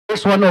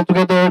Verse 1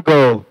 altogether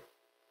ago.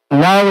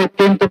 Now it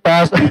came to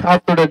pass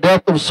after the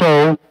death of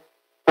Saul,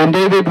 when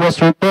David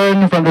was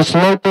returned from the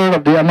slaughter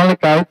of the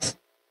Amalekites,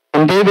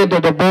 and David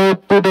had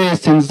abode 2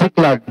 days in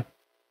Ziklag.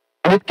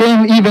 And it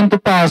came even to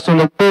pass on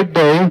the third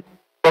day,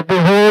 that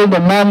behold, a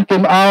man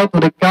came out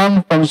of the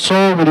camp from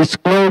Saul with his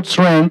clothes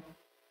rent,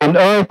 and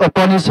earth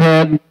upon his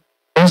head.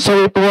 And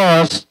so it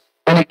was,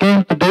 when he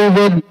came to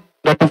David,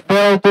 that he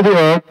fell to the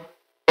earth,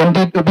 and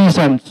did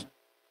obeisance.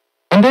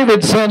 And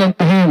David said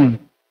unto him,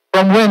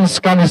 From whence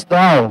comest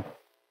thou?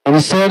 And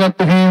he said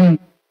unto him,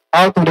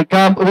 Out of the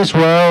camp of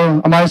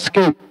Israel am I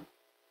escaped.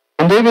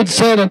 And David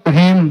said unto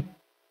him,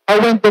 How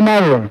went the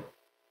matter?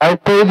 I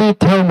pray thee,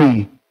 tell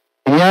me.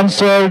 And he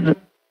answered,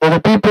 For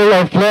the people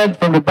are fled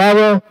from the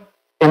battle,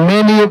 and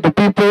many of the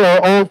people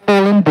are all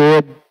fallen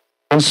dead,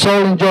 and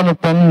Saul and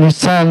Jonathan his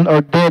son are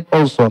dead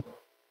also.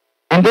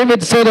 And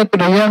David said unto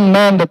the young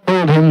man that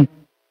told him,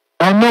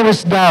 How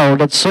knowest thou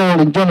that Saul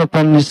and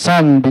Jonathan his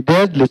son be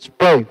dead? Let's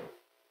pray.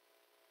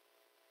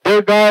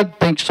 Dear God,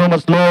 thanks so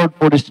much, Lord,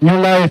 for this new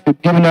life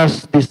you've given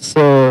us this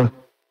Sunday.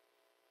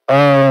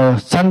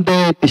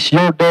 It is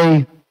your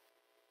day.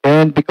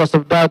 And because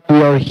of that,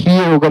 we are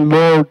here, O God,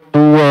 Lord,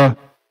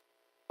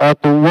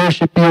 to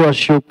worship you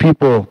as your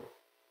people.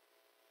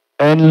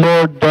 And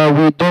Lord,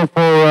 we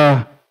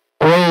therefore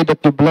pray that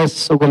you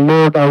bless, O God,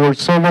 Lord, our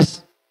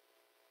service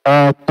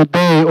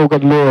today, O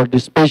God, Lord,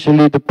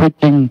 especially the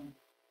preaching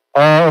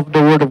of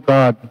the Word of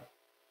God.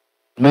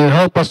 May you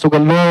help us, O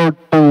God, Lord,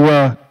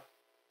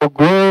 to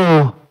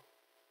grow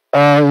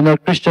in our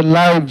Christian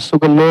lives, O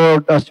God,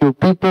 Lord, as your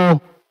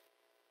people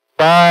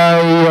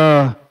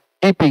by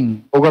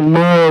keeping, O God,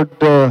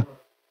 Lord, a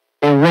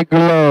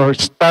regular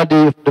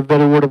study of the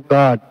very Word of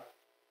God.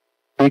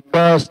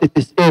 Because it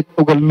is it,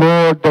 O God,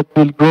 Lord, that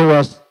will grow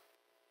us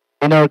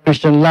in our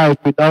Christian life.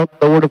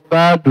 Without the Word of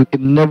God, we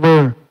can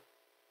never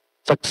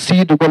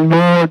succeed, O God,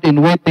 Lord,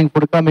 in waiting for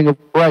the coming of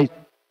Christ.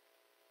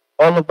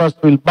 All of us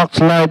will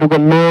backslide, O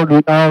God, Lord,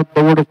 without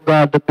the Word of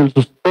God that will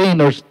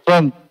sustain our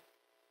strength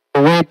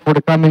to wait for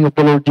the coming of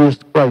the Lord Jesus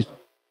Christ.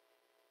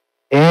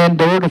 And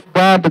the Word of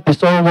God that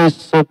is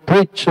always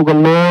preached, O God,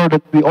 Lord,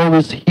 that we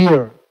always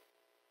hear,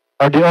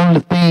 are the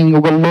only thing,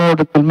 O God, Lord,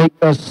 that will make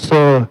us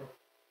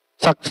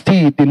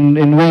succeed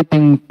in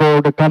waiting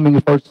for the coming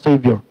of our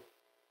Savior.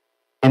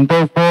 And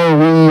therefore,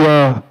 we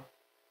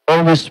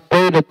always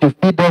pray that you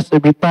feed us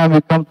every time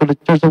we come to the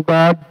church of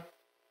God.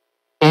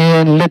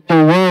 And let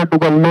your word, O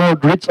God,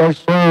 Lord, reach our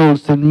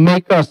souls and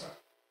make us,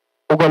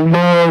 O God,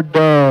 Lord,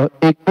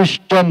 a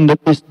Christian that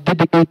is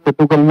dedicated,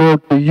 O God,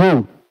 Lord, to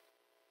you.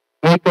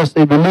 Make us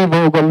a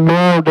believer, O God,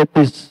 Lord, that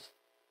is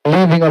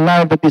living a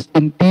life that is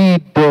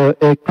indeed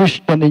a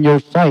Christian in your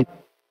sight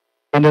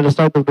and in the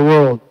sight of the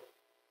world.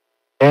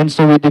 And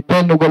so we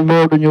depend, O God,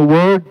 Lord, on your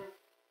word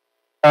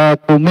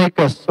to make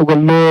us, O God,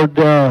 Lord,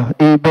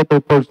 a better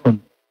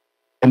person.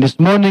 And this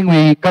morning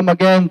we come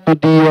again to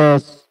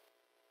the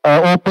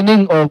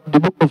opening of the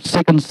book of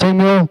 2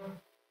 Samuel,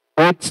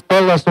 which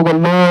tells us, O God,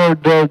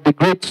 Lord, the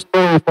great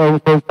story of our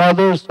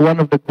forefathers, one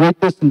of the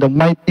greatest and the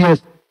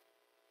mightiest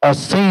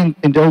saint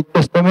in the Old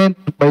Testament,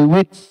 by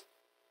which,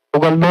 O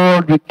God,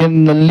 Lord, we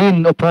can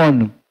lean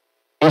upon,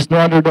 is no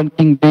other than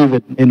King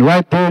David. And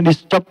right here in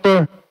this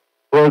chapter,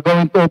 we're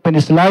going to open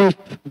his life,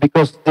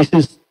 because this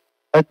is,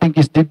 I think,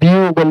 his debut,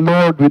 O God,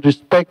 Lord, with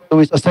respect to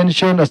his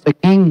ascension as a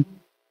king.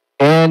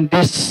 And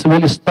this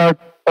will start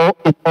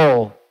it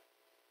all.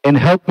 And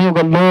help me, O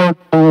God, Lord,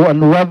 to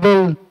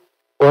unravel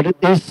what it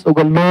is, O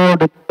God,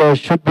 Lord, that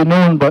should be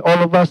known by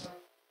all of us,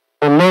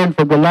 to learn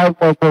from the life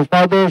of our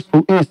fathers,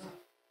 who is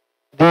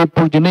the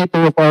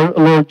progenitor of our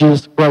Lord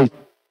Jesus Christ.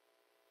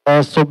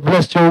 So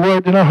bless your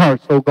word in our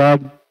hearts, O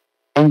God.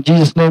 In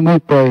Jesus' name we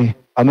pray.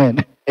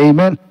 Amen.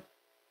 Amen.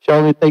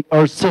 Shall we take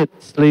our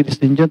seats, ladies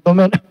and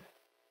gentlemen?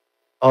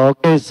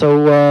 Okay,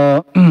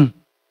 so,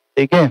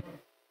 sige.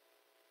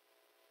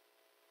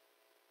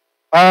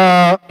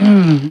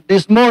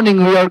 This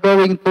morning we are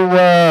going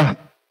to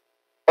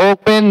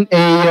open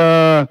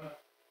a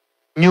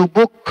new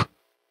book,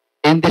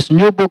 and this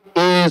new book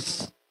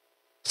is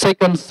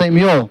 2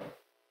 Samuel.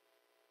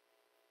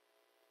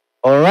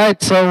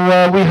 Alright, so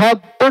we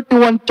have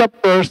 31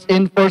 chapters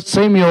in 1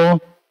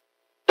 Samuel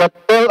that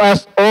tell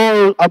us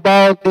all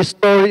about the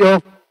story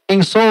of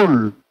King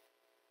Saul.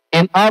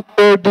 And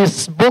after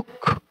this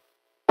book,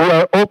 we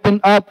are opened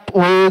up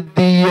with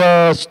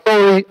the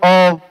story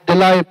of the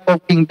life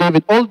of King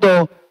David.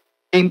 Although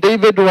King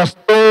David was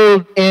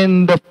told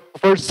in the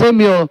 1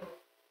 Samuel,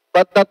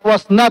 but that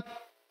was not,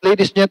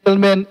 ladies and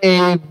gentlemen,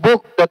 a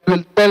book that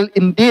will tell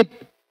indeed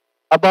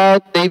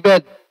about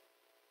David.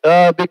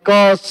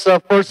 Because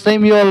 1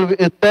 Samuel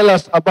will tell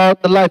us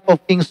about the life of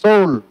King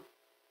Saul.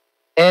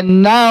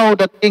 And now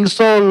that King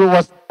Saul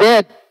was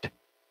dead,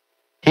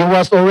 he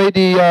was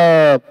already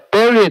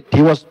buried,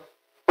 he was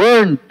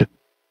burned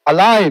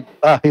alive.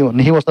 He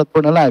was not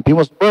burned alive, he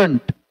was burned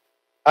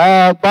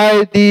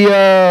by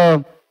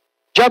the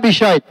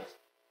Jebusites.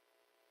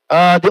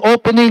 The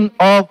opening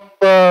of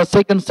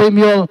 2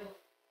 Samuel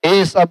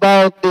is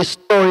about the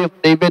story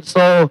of David.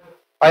 So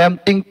I am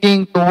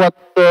thinking to what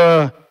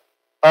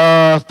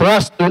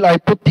thrust will I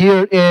put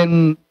here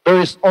in,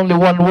 there is only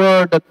one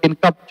word that can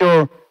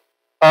capture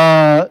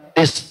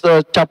this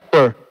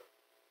chapter,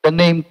 the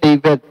name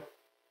David.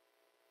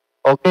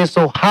 Okay,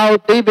 so how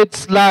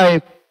David's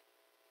life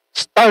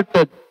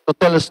started to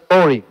tell a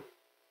story.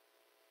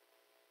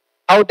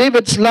 How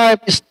David's life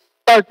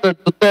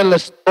started to tell a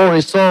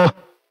story. So,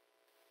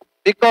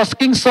 because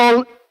King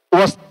Saul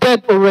was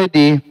dead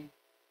already,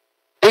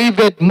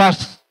 David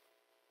must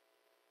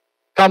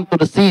come to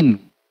the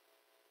scene.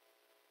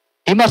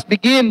 He must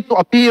begin to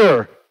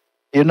appear,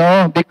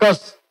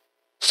 because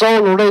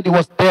Saul already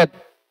was dead.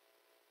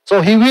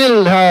 So he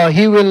will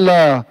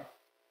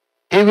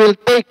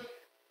take,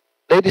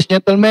 ladies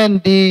and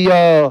gentlemen, he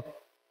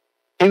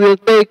will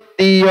take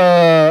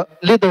the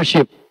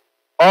leadership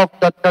of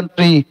that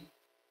country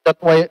that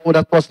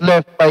was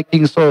left by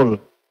King Saul.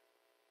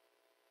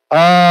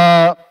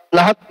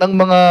 Lahat ng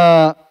mga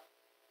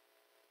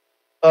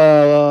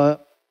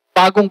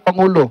bagong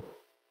pangulo,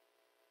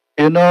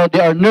 they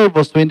are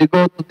nervous when they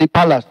go to the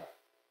palace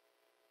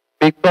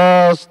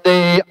because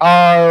they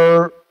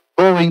are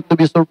going to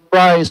be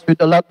surprised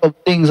with a lot of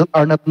things that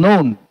are not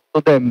known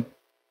to them,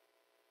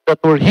 that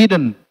were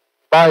hidden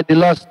by the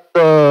last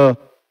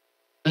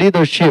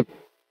leadership.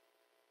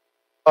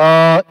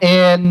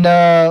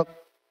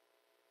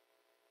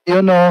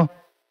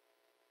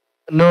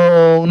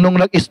 Nung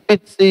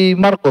nag-speech si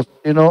Marcos,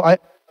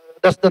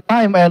 that's the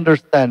time I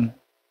understand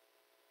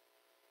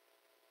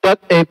that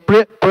a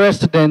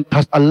president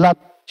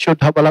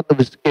should have a lot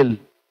of skill.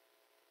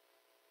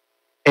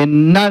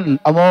 And none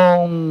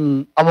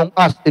among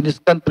us in this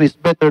country is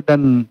better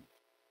than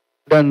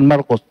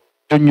Marcos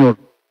Jr.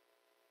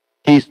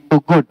 He is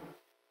too good.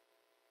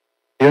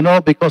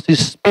 Because his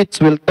speech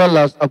will tell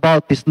us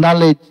about his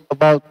knowledge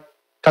about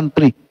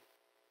country.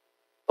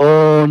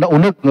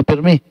 Naunog,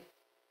 napirmi.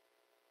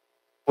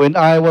 When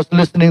I was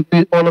listening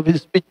to all of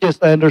his speeches,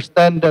 I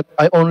understand that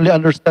I only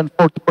understand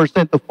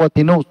 40% of what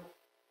he knows.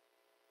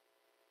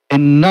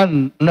 And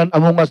none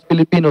among us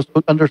Filipinos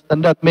could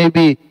understand that.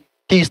 Maybe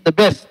he is the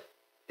best,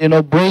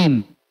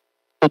 brain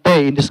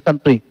today in this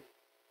country.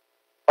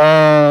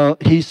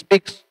 He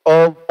speaks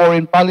of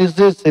foreign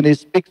policies and he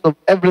speaks of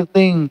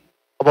everything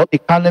about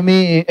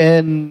economy,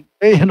 and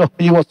he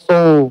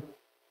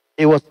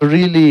was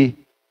really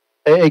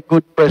a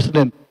good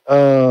president.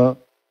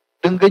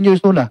 Denggan nyo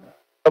suna.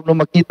 Tapos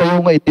makita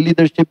yung iti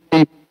leadership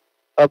ti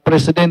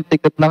presidente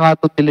kat na nga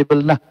to ti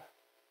level na.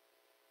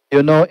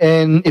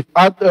 And if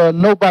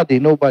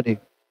nobody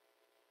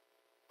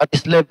at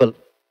his level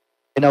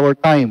in our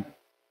time,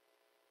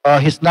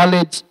 his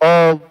knowledge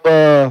of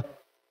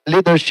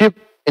leadership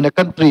in a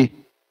country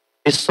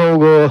is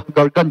so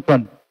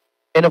gargantuan.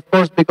 And of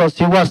course, because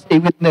he was a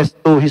witness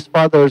to his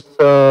father's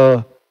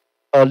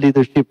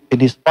leadership,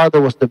 and his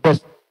father was the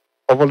best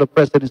of all the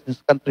presidents in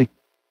this country.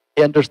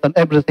 He understands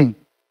everything.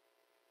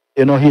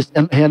 He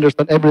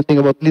understands everything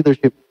about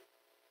leadership.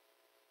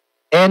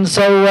 And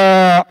so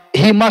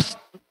he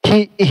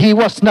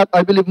was not,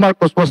 I believe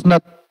Marcos was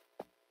not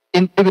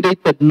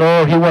intimidated,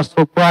 nor he was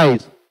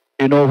surprised,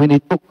 when he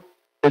took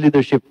the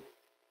leadership,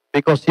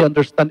 because he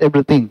understands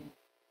everything.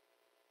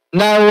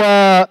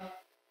 Now,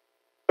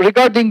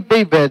 regarding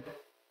David,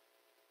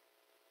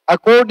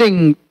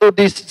 according to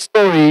this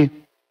story,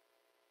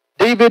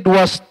 David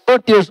was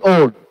 30 years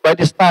old by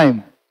this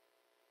time.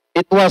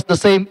 It was the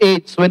same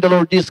age when the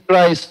Lord Jesus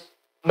Christ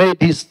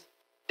made his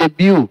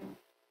debut.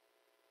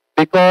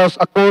 Because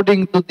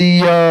according to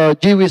the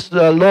Jewish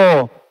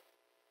law,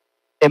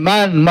 a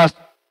man must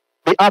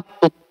be up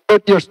to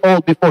 30 years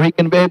old before he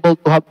can be able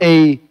to have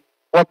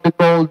what we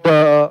call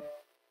a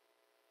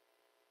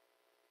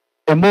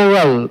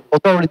moral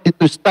authority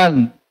to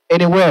stand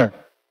anywhere.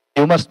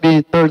 You must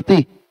be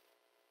 30.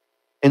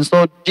 And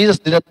so Jesus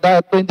did not die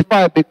at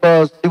 25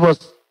 because he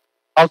was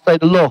outside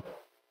the law.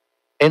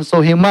 And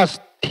so he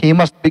must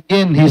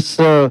begin his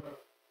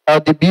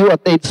debut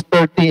at age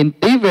 30. And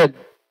David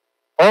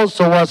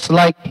also was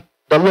like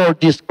the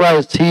Lord Jesus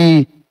Christ.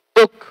 He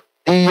took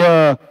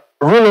the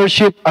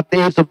rulership at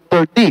the age of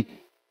 30.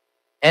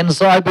 And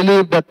so I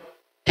believe that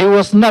he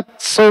was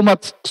not so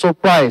much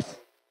surprised.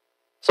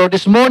 So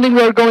this morning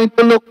we are going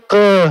to look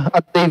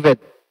at David,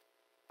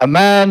 a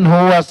man who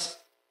was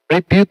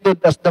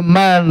reputed as the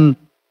man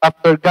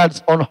after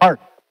God's own heart.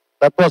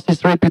 That was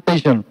his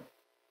reputation.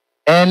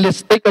 And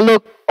let's take a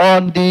look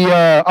on the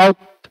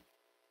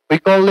we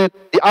call it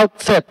the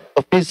outset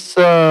of his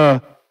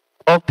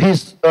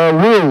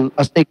rule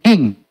as a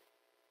king.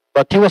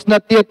 But he was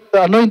not yet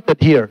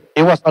anointed here.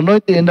 He was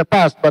anointed in the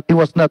past, but he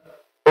was not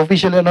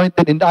officially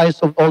anointed in the eyes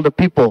of all the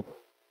people.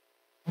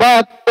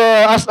 But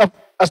as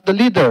the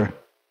leader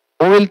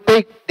who will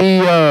take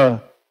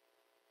the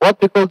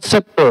what we call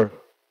scepter,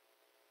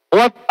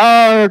 what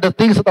are the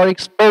things that are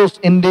exposed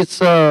in this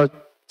 2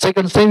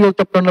 Samuel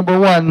chapter number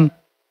 1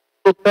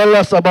 to tell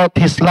us about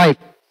his life?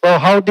 So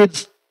how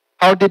did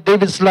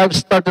David's life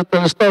start to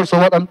tell a story? So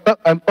what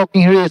I'm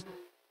talking here is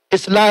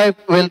his life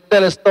will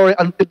tell a story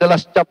until the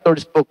last chapter of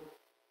this book.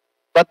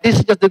 But this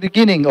is just the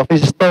beginning of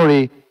his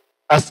story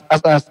as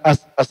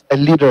a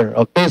leader.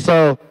 Okay,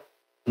 so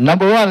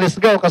Number one, let's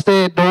go.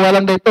 Kasi duwa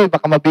lang dito,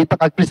 baka mabita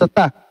kag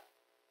ta.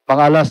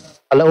 Mga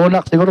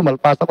alauna siguro,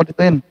 malpasa ko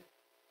dito yun.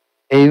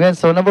 Amen.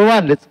 So number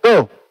one, let's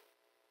go.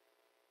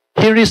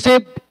 He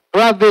received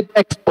gravid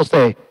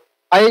expose.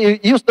 I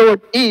use the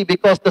word E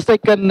because the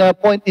second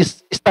point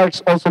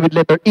starts also with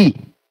letter E.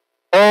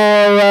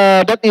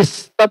 Or that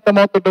is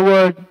tantamount to the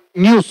word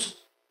news.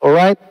 All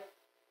right?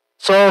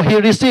 So he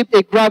received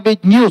a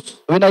gravid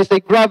news. When I say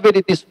gravid,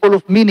 it is full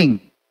of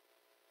meaning.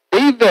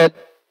 David,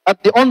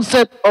 at the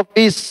onset of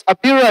his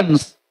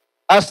appearance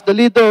as the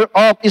leader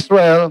of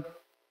Israel,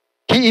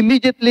 he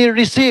immediately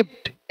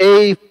received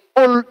a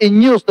full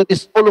news that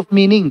is full of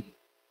meaning.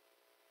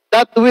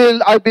 That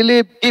will, I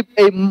believe, give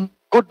a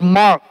good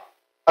mark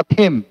at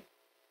him.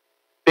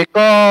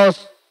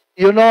 Because,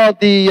 you know,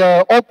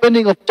 the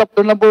opening of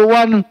chapter number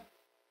 1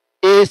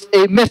 is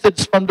a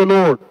message from the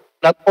Lord,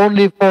 not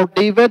only for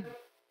David,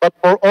 but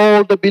for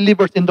all the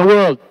believers in the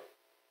world,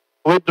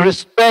 with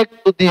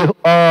respect to the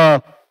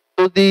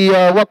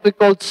what we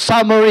call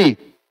summary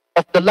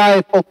of the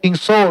life of King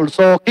Saul.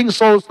 So King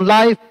Saul's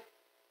life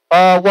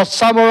was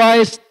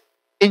summarized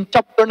in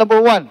chapter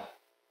number 1.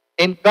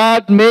 And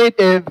God made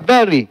a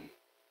very,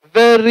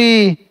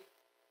 very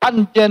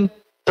pungent,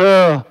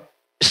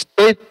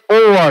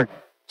 straightforward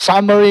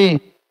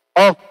summary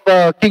of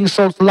King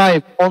Saul's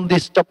life on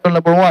this chapter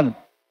number 1.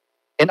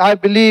 And I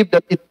believe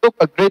that it took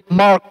a great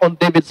mark on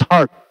David's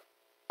heart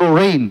to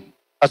reign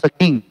as a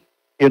king.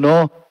 You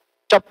know,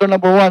 chapter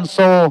number 1.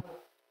 So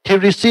he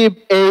received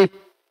a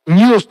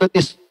news that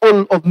is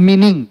full of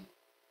meaning.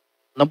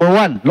 Number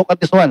 1, look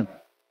at this one.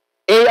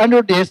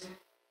 Under this,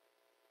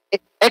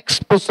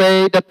 expose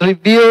that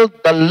revealed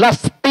the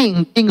last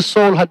thing King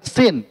Saul had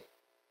seen,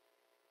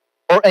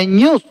 or a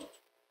news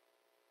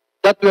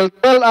that will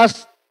tell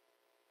us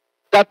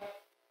that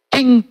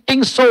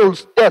King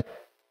Saul's death,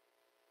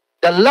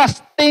 the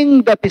last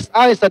thing that his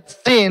eyes had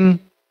seen,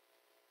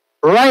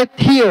 right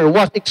here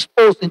was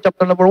exposed in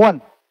chapter number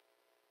 1.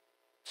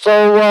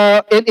 So,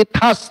 and it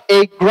has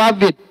a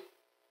gravid,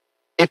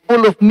 a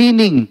full of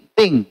meaning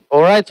thing.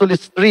 All right, so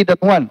let's read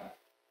that one.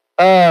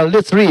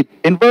 Let's read.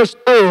 In verse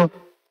 2,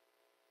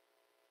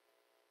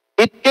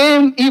 it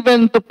came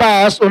even to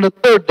pass on the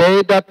third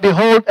day that,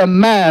 behold, a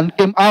man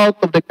came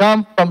out of the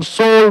camp from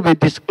Saul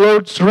with his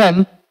clothes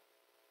rent,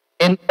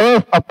 and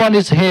earth upon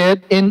his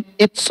head. And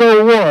it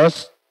so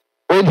was,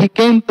 when he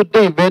came to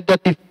David,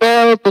 that he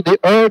fell to the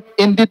earth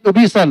in deep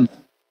obeisance.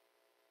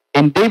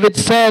 And David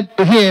said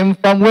to him,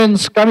 From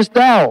whence comest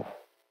thou?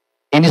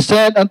 And he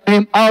said unto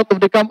him, Out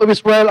of the camp of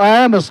Israel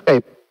I am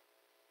escaped.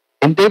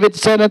 And David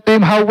said unto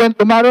him, How went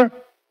the matter?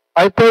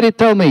 I pray thee,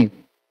 tell me.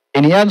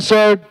 And he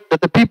answered,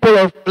 That the people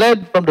are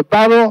fled from the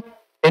battle,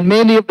 and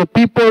many of the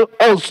people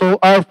also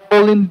are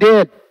fallen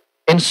dead.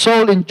 And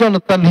Saul and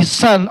Jonathan his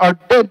son are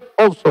dead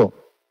also.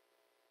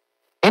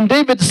 And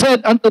David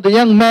said unto the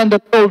young man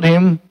that told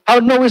him, How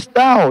knowest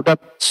thou that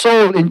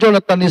Saul and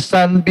Jonathan his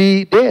son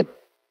be dead?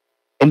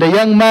 And the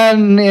young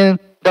man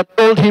that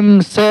told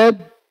him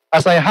said,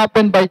 As I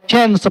happened by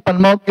chance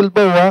upon Mount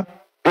Gilboa,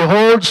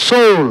 behold,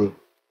 Saul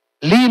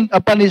leaned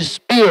upon his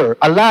spear,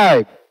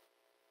 alive.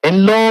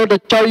 And lo, the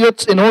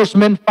chariots and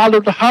horsemen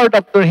followed hard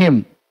after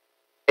him.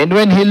 And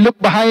when he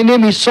looked behind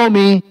him, he saw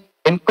me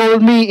and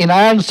called me, and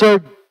I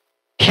answered,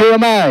 Here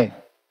am I.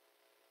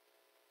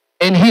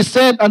 And he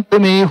said unto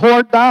me, Who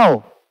art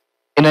thou?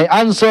 And I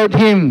answered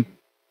him,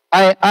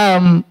 I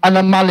am an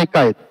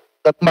Amalekite.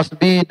 That must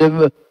be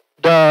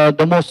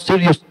the most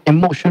serious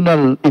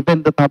emotional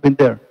event that happened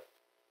there.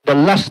 The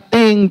last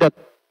thing that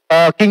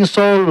King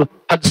Saul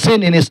had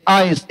seen in his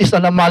eyes is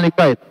an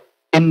Amalekite.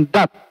 And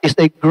that is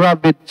a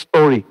gravid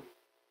story.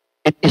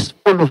 It is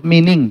full of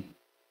meaning.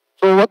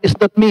 So what does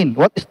that mean?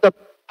 What is that?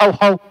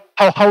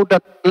 How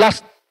that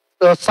last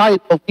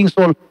sight of King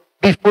Saul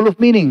be full of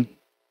meaning?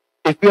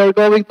 If we are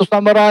going to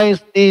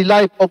summarize the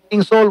life of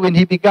King Saul when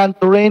he began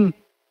to reign,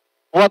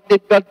 what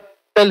did God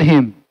tell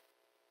him?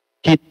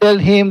 He tell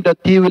him that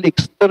he will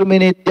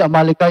exterminate the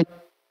Amalekite.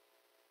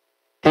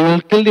 He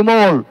will kill them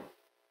all.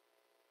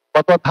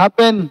 But what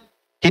happened?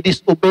 He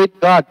disobeyed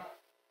God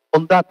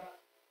on that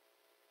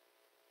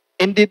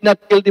and did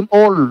not kill them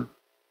all.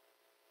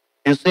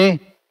 You see?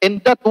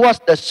 And that was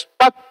the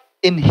spot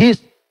in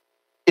his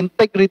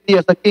integrity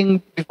as a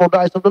king before the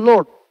eyes of the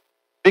Lord.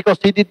 Because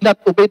he did not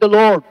obey the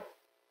Lord.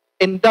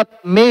 And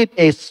that made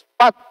a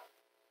spot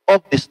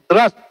of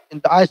distrust in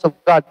the eyes of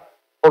God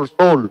for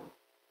Saul.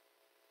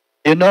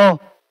 You know?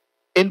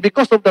 And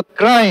because of the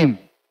crime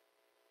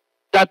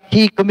that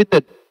he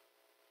committed,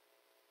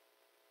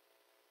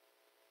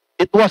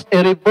 it was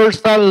a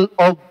reversal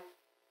of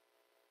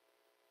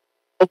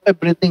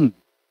everything.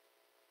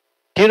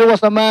 Here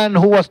was a man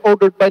who was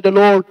ordered by the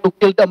Lord to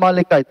kill the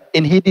Amalekite,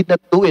 and he did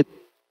not do it.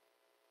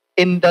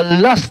 And the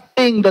last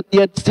thing that he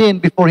had seen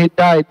before he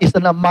died is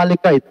an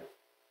Amalekite.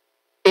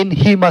 And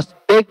he must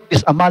beg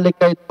this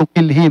Amalekite to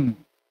kill him.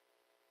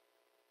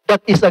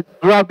 That is a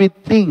gravid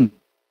thing.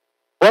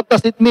 What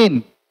does it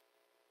mean?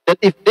 That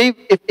if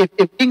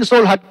King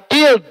Saul had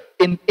killed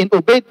and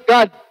obeyed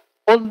God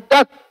on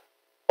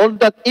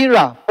that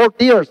era,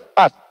 40 years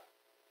past,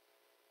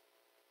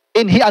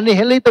 and he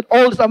annihilated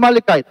all these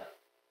Amalekites,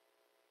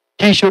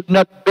 he should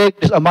not beg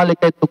this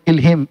Amalekite to kill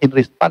him in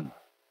response.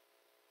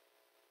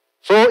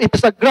 So it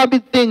is a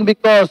grave thing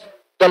because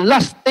the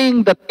last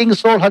thing that King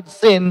Saul had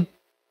seen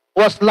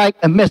was like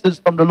a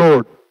message from the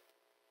Lord.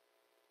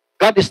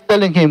 God is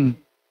telling him,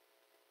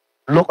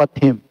 look at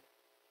him.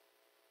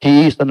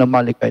 He is an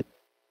Amalekite.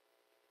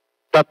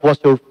 That was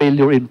your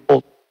failure in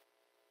fault.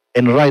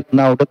 And right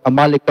now, that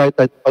Amalekite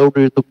that I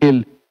ordered you to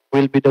kill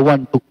will be the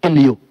one to kill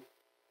you.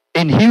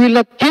 And he will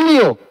not kill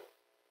you.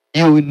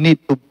 You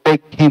need to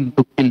beg him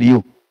to kill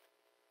you.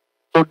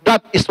 So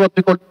that is what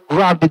we call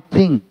grave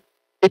thing.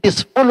 It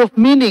is full of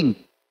meaning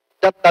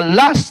that the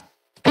last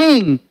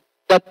thing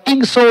that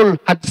King Saul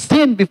had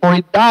seen before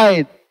he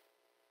died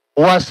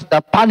was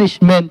the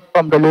punishment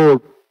from the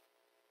Lord.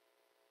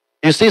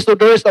 You see, so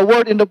there is a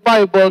word in the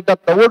Bible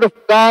that the word of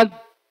God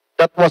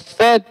that was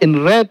said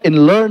and read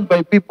and learned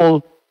by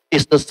people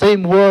is the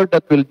same word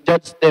that will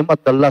judge them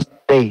at the last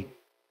day.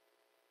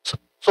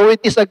 So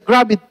it is a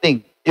grave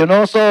thing,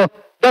 So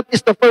that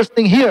is the first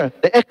thing here,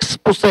 the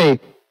expose.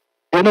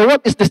 You know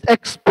what is this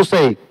expose?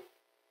 The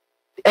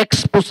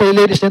expose,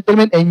 ladies and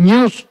gentlemen, a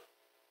news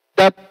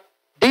that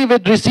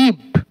David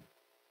received,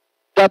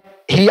 that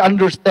he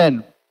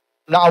understand.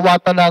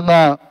 Naawatan na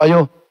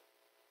nga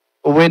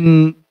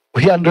when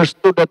he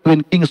understood that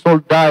when King Saul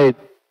died,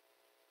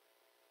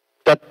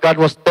 that God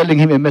was telling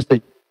him a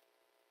message.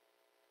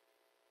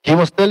 He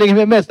was telling him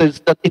a message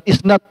that it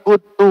is not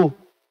good to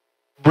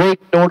break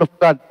the word of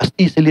God as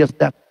easily as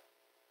that.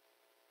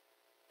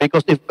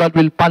 Because if God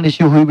will punish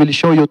you, He will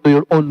show you to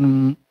your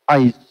own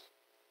eyes,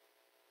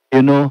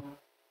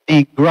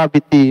 the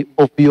gravity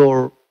of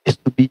your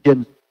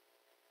disobedience.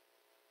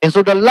 And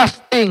so the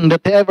last thing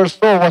that he ever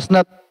saw was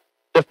not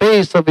the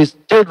face of his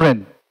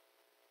children.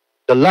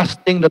 The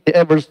last thing that he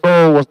ever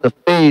saw was the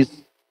face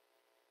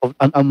of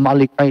an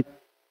Amalekite.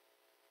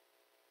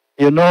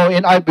 And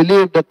I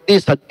believe that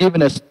this had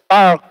given a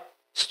stark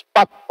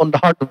spot on the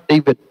heart of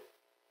David.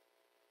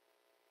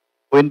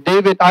 When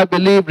David, I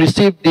believe,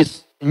 received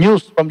this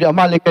news from the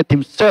Amalekite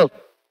himself,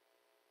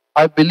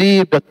 I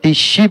believe that he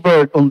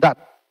shivered on that.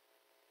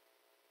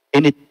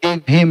 And it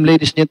gave him,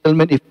 ladies and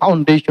gentlemen, a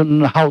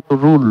foundation on how to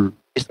rule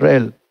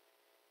Israel.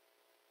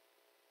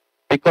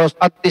 Because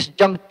at this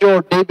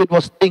juncture, David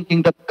was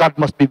thinking that God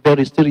must be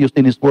very serious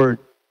in His word.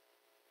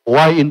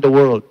 Why in the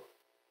world?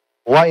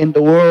 Why in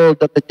the world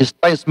that the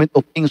chastisement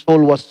of King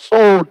Saul was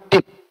so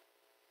deep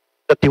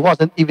that he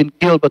wasn't even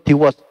killed, but he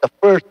was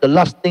the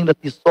last thing that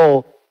he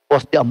saw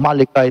was the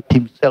Amalekite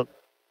himself.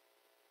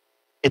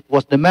 It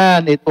was the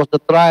man, it was the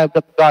tribe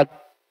that God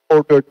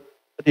ordered,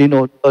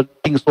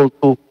 King Saul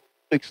to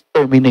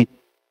exterminate.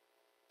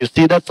 You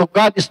see that? So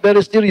God is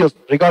very serious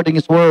regarding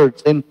His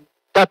words, and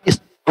that is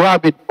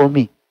grave for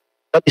me.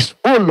 That is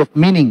full of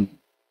meaning.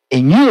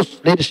 A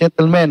news, ladies and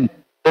gentlemen,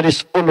 that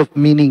is full of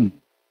meaning.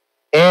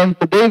 And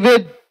to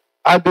David,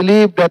 I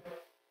believe that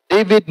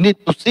David needs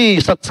to see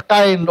such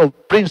kind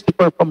of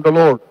principle from the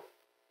Lord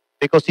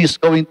because he's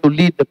going to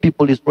lead the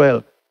people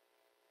Israel.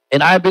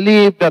 And I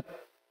believe that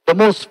the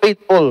most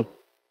faithful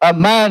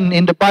man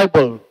in the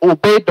Bible who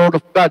obeyed the word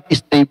of God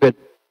is David,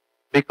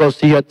 because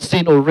he had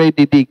seen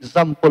already the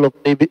example of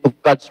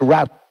God's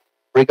wrath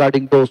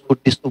regarding those who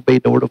disobey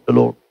the word of the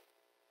Lord.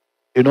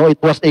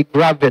 It was a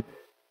grave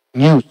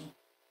news.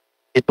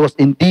 It was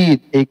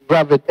indeed a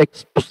grave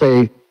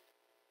expose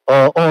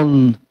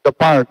on the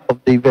part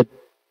of David.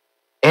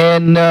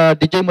 And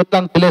DJ mo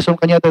lang lesson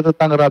kanya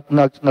tatang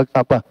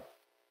nagsapa.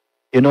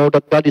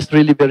 That God is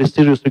really very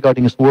serious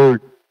regarding His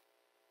word.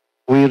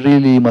 We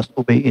really must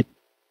obey it.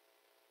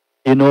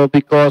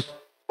 Because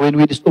when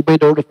we disobey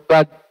the word of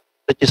God,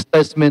 the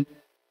chastisement,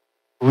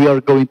 we are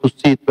going to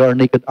see it with our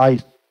naked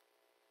eyes.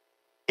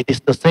 It is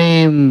the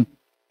same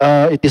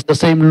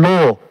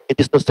law. It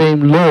is the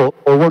same law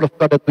or word of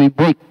God that we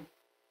break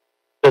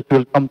that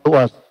will come to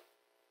us.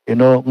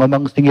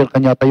 Ngamang singil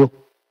kanya tayo.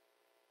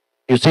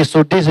 You see,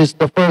 so this is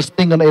the first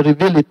thing, and I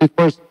reveal it to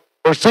first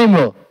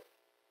Samuel,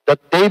 that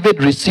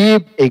David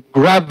received a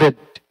grave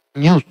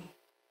news.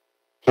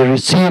 He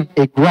received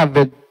a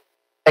grave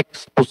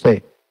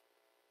expose.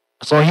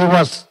 So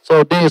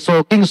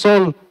King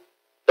Saul,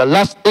 the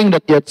last thing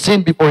that he had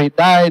seen before he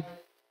died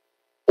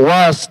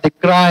was the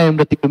crime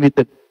that he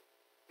committed.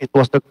 It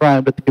was the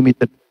crime that he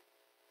committed.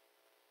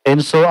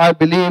 And so I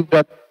believe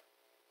that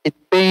it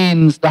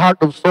pains the heart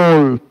of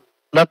Saul,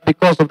 not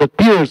because of the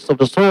pierce of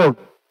the sword,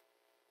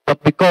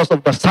 but because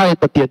of the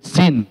sight that he had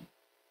seen.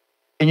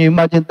 Can you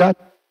imagine that?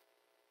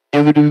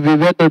 You would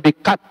rather be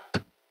cut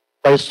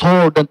by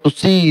sword than to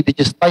see the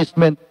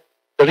chastisement,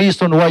 the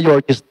reason why you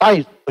are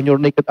chastised on your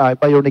naked eye,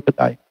 by your naked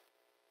eye.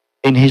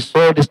 And he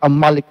saw this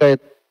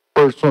Amalekite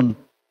person.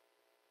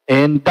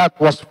 And that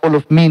was full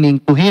of meaning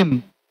to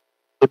him,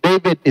 to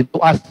David, and to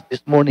us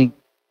this morning.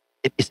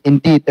 It is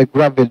indeed a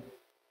grave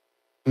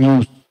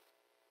news.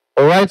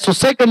 Alright, so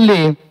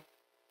secondly,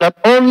 not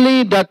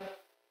only that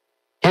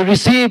he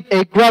received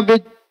a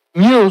grave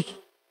news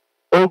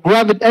or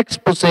grave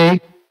expose,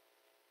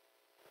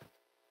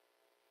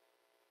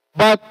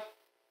 but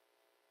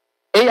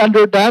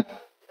under that,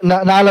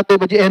 naalatay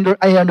ba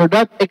under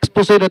that?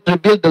 Expose that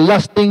revealed the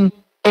lasting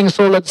King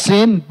Saul had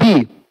seen.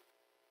 B,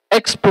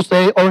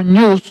 expose or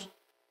news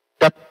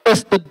that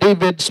tested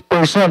David's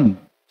person.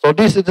 So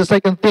this is the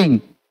second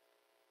thing.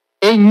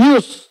 A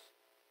news,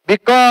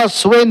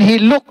 because when he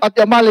looked at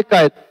the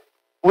Amalekite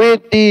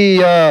with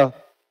the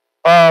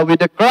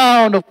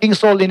crown of King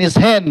Saul in his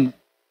hand,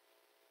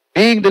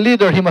 being the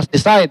leader, he must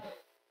decide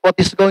what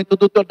he's going to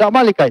do to the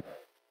Amalekite.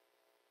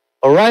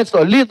 Alright,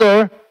 so a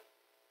leader,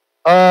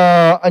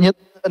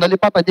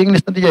 nalipat ang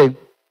English na DJ.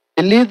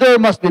 A leader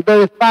must be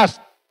very fast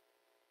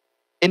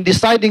in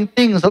deciding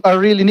things that are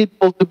really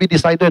needful to be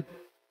decided.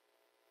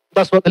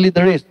 That's what a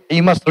leader is. He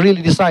must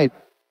really decide.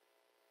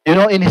 You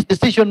know, in his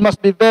decision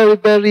must be very,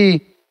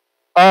 very,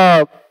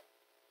 it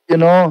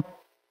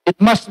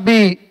must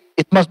be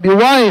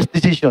wise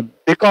decision,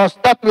 because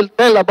that will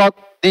tell about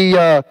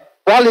the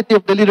quality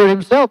of the leader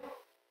himself.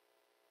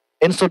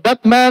 And so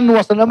that man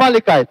was an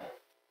Amalekite,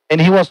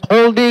 and he was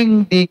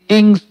holding the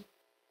king's,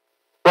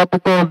 what we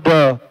call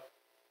a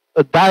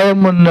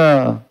diamond,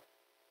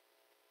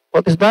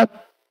 what is that?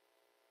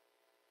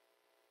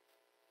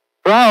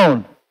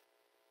 Crown.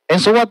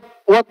 And so what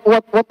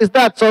is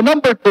that? So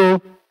number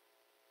 2,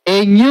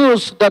 a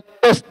news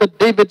that tested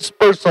David's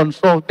person.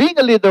 So being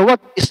a leader, what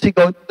is he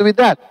going to do with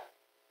that?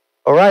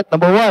 All right,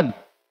 number one,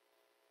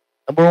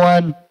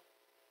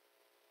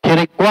 he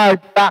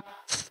required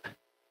facts.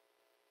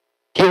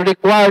 He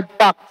required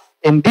facts.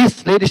 And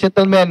this, ladies and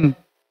gentlemen,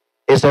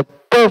 is a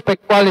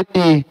perfect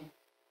quality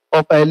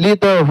of a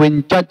leader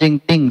when judging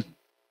things.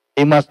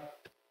 He must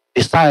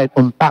decide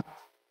on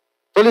facts.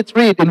 So let's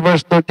read in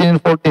verse 13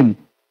 and 14.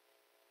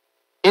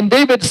 And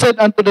David said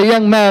unto the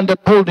young man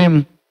that told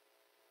him,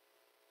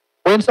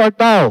 Whence art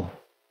thou?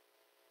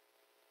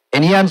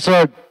 And he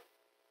answered,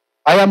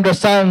 I am the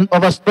son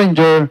of a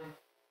stranger,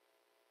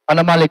 an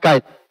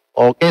Amalekite.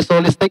 Okay, so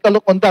let's take a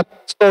look on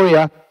that story.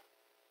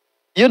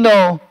 You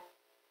know,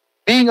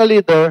 being a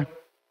leader,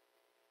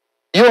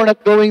 you are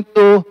not going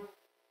to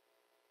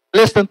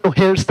listen to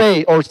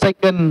hearsay or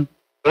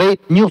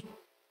second-rate news.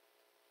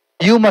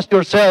 You must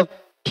yourself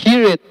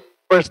hear it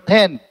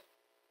firsthand.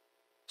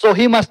 So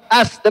he must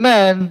ask the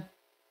man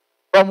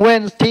from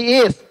whence he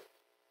is.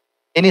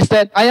 And he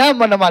said, I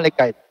am an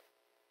Amalekite.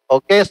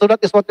 Okay, so that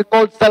is what we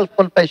call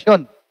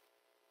self-confession.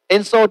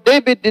 And so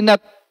David did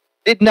not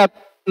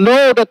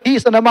know that he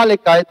is an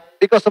Amalekite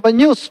because of a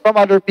news from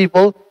other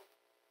people,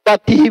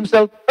 but he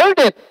himself heard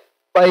it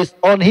by his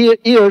own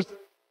ears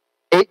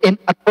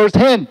at first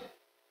hand.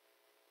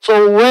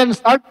 So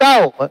whence art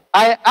thou?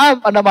 I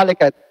am an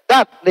Amalekite.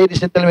 That,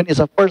 ladies and gentlemen, is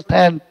a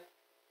first-hand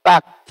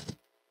fact.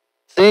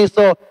 See,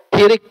 so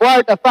he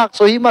required a fact.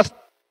 So he will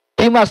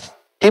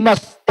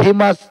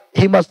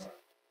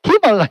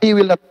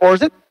not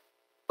force it,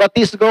 but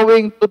he's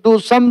going to do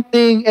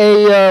something,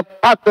 a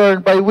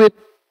pattern by which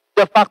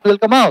the fact will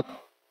come out.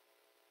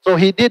 So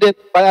he did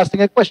it by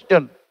asking a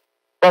question.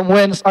 From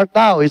whence art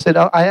thou? He said,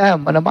 I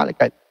am an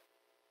Amalekite.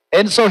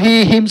 And so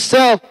he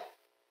himself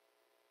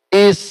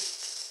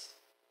is,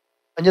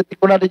 he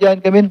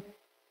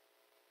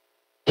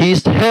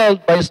is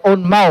held by his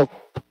own mouth.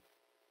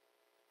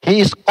 He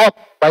is caught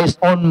by his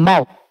own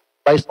mouth,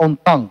 by his own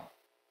tongue.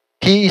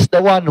 He is the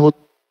one who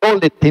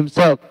told it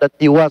himself that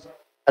he was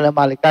an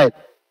Amalekite.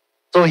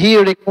 So he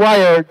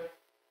required,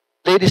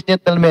 ladies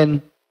and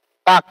gentlemen,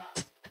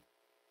 facts.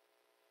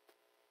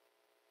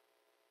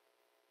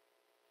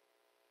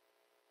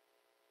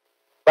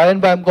 By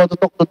and by, I'm going to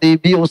talk to the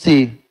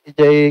BOC,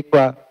 EJ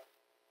Kwa.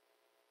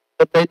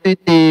 But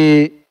ito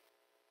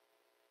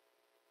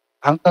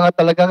hanggang nga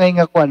talaga ngayon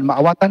nga kuwan,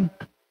 maawatan.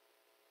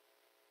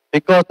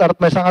 Because arat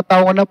may isang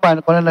tao na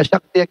pan, kung na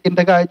shakti akin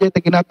daga ito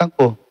ginatang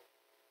ko.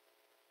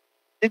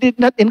 They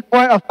did not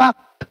inquire a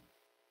fact.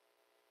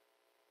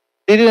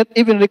 They did not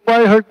even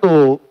require her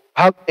to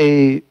have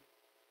a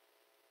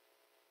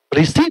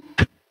receipt.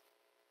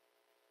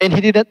 And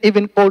he did not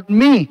even call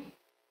me.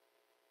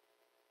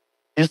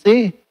 You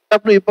see?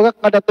 Tapos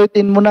ipagak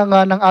kadatutin mo na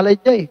nga ng alay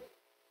jay.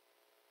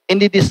 And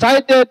he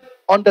decided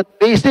on that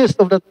basis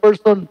of that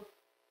person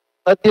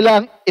na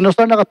tilang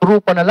inusan na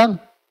katrupa na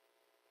lang.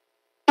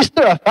 Is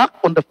there a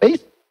fact on the face?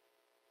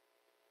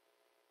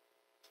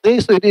 See,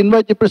 so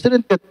i-invite yung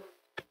president na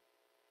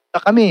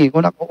kami,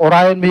 kung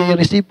orayan may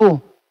resibo,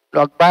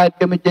 nagbayad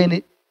kami dyan,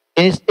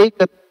 NSA,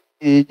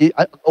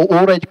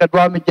 uuray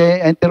kadwa mi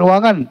dyan ang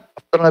tiruangan.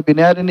 After na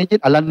binayarin ni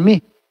dyan, alan mi.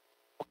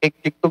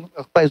 Pakikiktok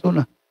tayo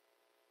suna.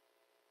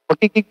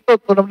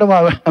 Pakikiktok,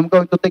 I'm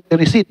going to take the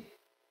receipt.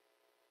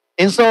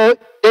 And so,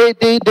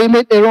 they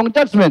made a wrong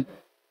judgment.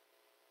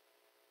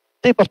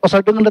 Kasi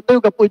paspasardong na tayo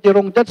kapo yung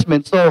wrong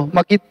judgment. So,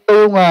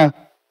 makita yung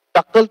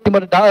takal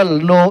timaradaal,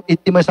 no,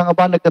 iti may sanga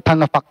ba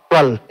nagtatanga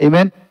factual.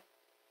 Amen?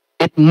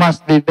 It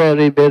must be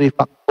very, very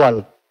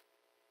factual.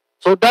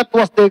 So that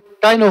was the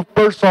kind of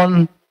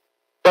person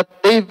that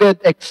David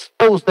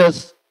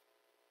exposes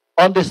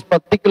on this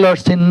particular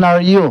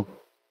scenario.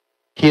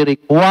 He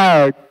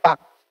required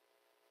facts.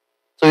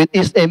 So it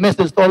is a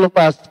message to all of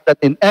us that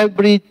in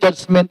every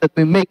judgment that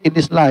we make in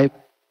this life,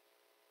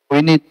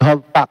 we need to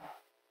have facts.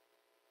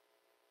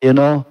 You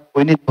know,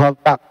 we need to have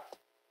facts.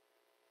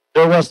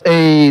 There was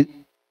a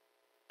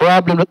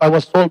problem that I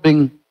was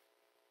solving.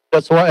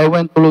 That's why I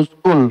went to law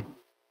school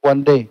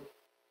one day.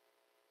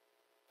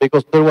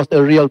 Because there was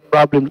a real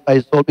problem that I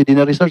solved. Hindi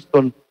na research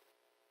kon.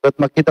 That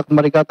makita ka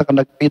marigata ka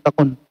nagpita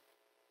kon.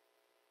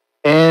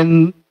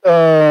 And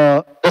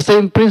the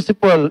same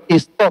principle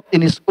is taught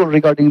in school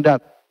regarding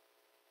that.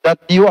 That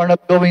you are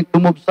not going to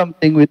move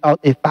something without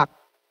a fact.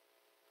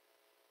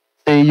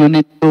 Say you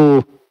need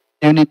to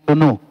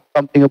know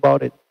something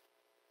about it.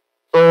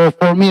 So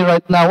for me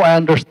right now, I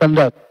understand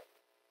that.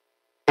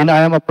 And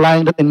I am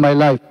applying that in my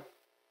life.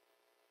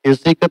 You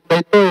see,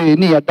 kataytoy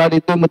ni adali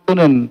to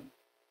matunan.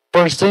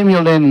 1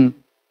 Samuel, and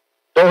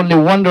the only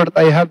wonder that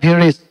I have here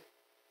is,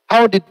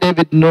 how did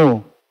David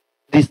know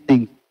these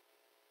things?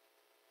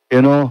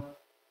 You know,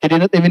 he did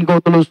not even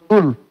go to law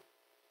school.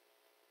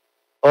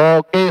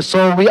 Okay,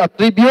 so we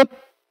attribute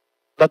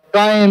that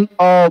kind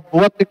of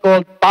what we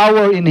call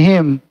power in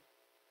him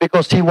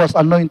because he was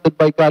anointed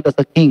by God as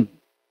a king.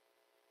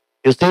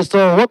 You see,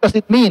 so what does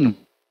it mean?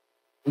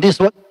 This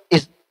what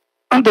is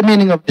the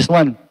meaning of this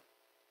one.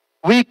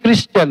 We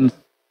Christians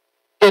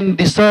can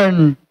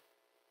discern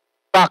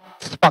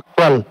facts,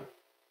 factual.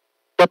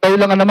 Tayo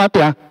lang ang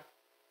namati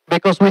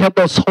because we have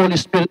the Holy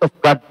Spirit of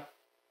God.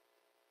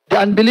 The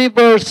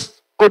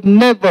unbelievers could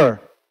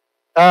never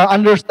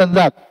understand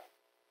that.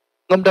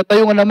 Ngam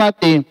tayo nga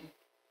namati,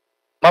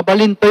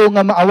 mabalin tayo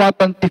nga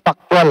maawatan ti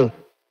factual.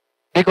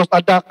 Because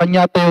ada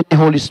kanya tayo ti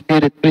Holy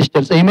Spirit,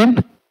 Christians. Amen?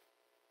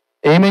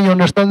 Amen, you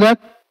understand that?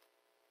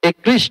 A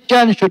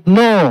Christian should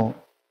know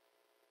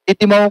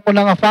iti mao ko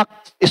nga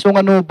facts, iso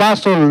nga no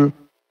basol,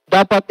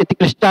 dapat iti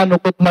Kristiyano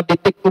ket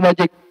madetect ko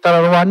madjek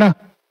kararwana.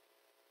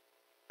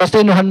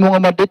 Kasi nuhan mo nga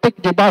madetect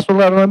di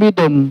basol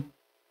raramidon,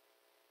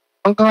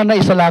 ang ka nga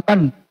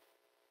naisalakan.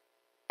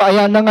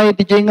 Kaya na nga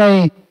iti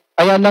ngay,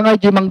 aya na nga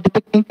di mang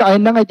detecting ka, aya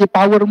na nga di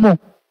power mo.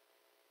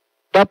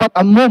 Dapat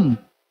amom.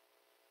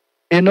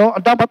 You know,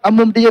 dapat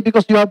amom diya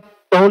because you have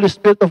the Holy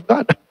Spirit of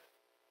God.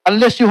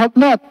 Unless you have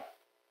not.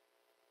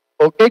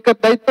 Okay, kat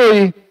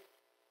daytoy,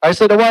 I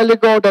said a while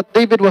ago that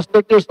David was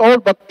 30 years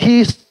old, but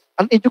he's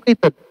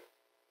uneducated.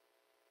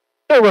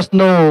 There was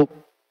no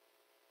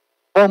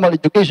formal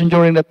education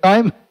during that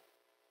time.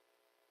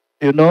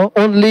 You know,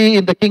 only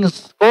in the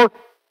king's court.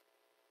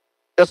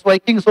 That's why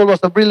King Saul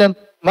was a brilliant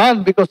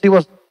man, because he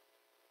was,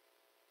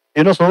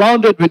 you know,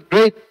 surrounded with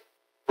great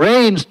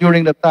brains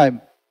during that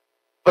time.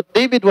 But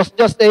David was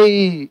just a,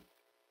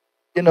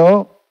 you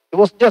know, he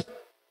was just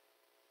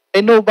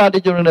a nobody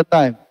during that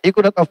time. He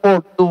could not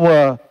afford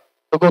to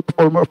go to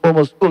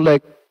formal school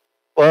like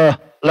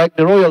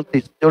the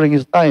royalties during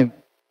his time.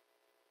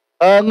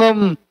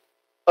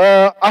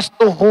 As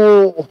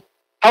to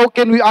how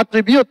can we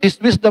attribute his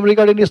wisdom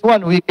regarding this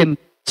one, we can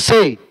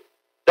say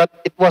that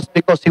it was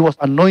because he was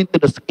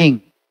anointed as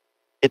king.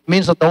 It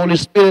means that the Holy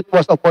Spirit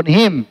was upon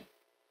him.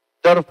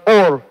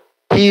 Therefore,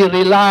 he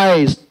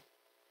relies,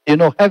 you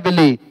know,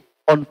 heavily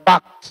on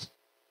facts.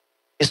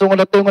 Iso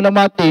nga nato yung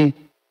namati,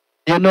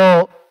 you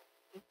know,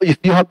 if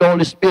you have the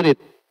Holy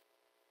Spirit,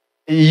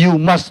 you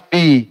must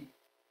be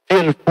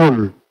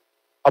fearful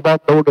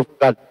about the Word of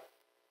God.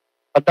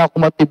 At ako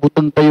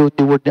matibutang tayo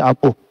ti Word ni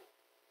Apo.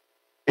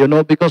 You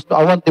know, because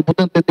awan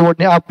tibutang tayo ti Word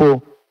ni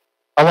Apo,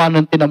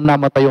 awanan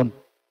tinamnama tayon.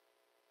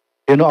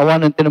 You know,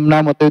 awanan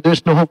tinamnama tayo.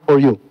 There's no hope for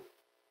you.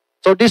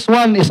 So this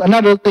one is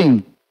another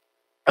thing.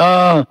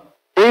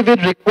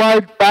 David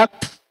required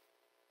facts,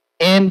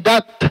 and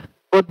that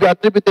could be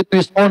attributed to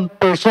his own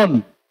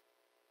person.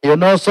 You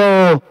know,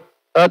 so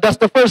that's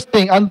the first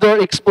thing. Under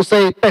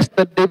expose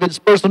tested David's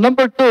person.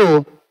 Number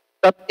two,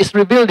 that is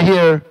revealed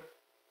here,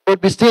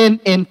 could be seen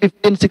in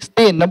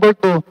 15:16. Number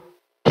two,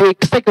 he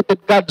executed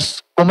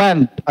God's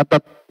command at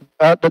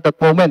that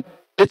moment.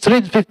 Let's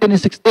read 15 and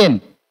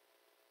 16.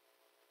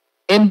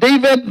 And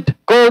David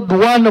called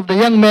one of the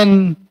young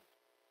men,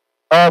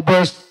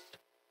 verse,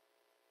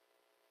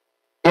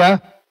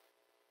 and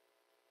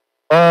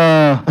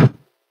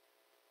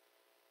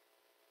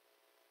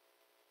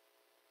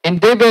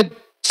David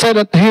said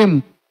unto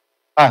him,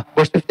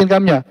 verse 15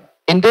 kamya,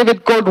 and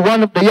David called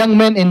one of the young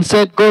men and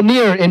said, go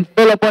near, and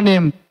fell upon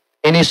him,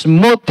 and he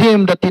smote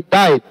him that he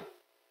died.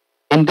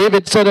 And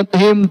David said unto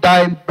him,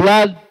 thy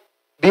blood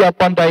be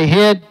upon thy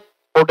head,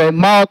 for thy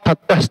mouth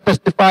hath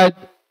testified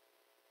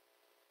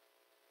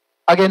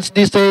against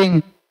thee,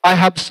 saying, I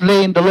have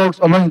slain the Lord's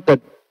anointed.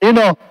 You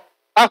know,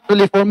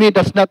 actually for me,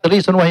 that's not the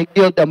reason why he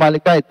killed the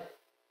Amalekite.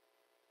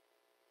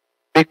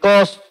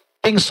 Because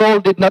King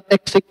Saul did not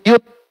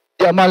execute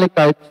the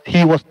Amalekite,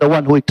 he was the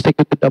one who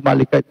executed the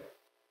Amalekite.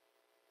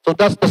 So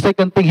that's the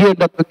second thing here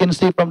that we can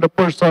see from the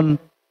person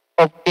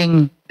of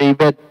King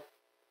David.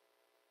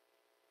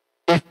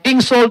 If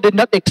King Saul did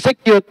not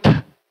execute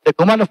the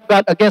command of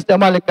God against the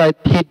Amalekite,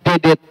 he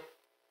did it.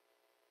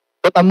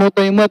 But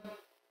amuto yung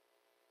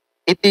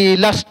iti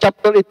last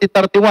chapter, iti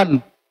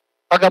 31,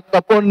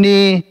 pagapkapon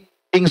ni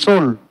King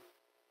Saul,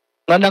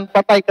 nga nang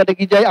patay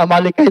kadagijay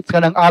Amalekites,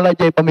 nga nang alay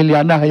jay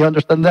pamilyana. You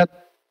understand that?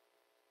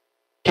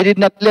 He did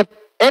not left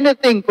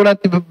anything kunang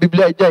ti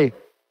Biblia jay.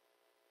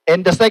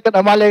 And the second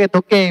Amalekite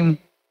who came,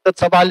 at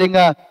sa baling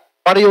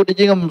pareho di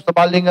jingam sa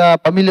baling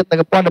pamilyat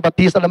nagapuan na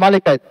bati sa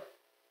Amalekite.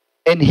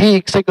 And he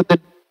executed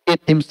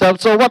it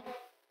himself. So what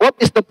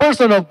is the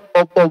person of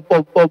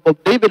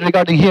David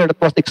regarding here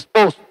that was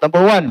exposed?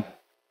 Number one,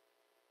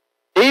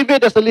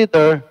 David as a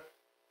leader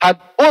had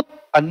put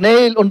a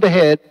nail on the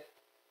head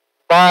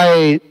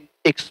by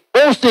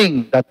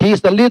exposing that he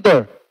is the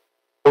leader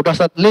who does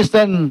not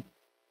listen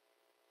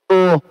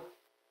to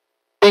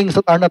things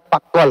that are not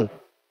factual.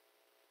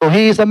 So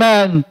he is a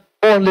man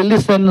who only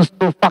listens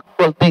to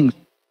factual things.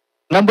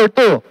 Number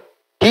two,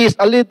 he is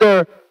a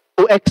leader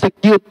who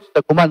executes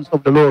the commands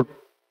of the Lord.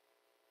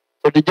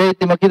 So di jay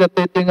ti makita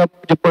tayo nga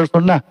di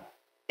person na.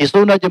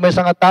 Isu na di may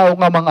nga tao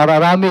nga mang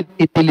araramid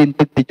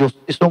itilintig ti Diyos.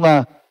 Isu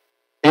nga,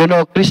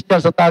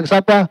 Christian sa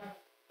tagsapa,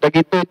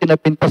 dagito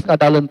tinapintas nga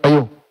dalan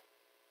tayo.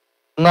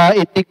 Nga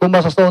iti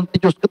kumasasaon ti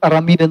Diyos kat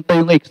aramidan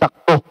tayo nga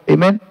eksakto.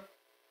 Amen?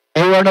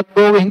 You are not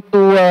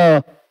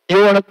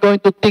going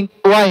to think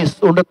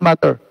twice on that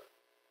matter.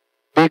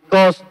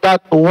 Because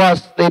that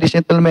was, ladies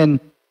and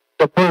gentlemen,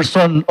 the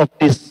person of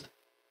this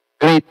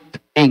great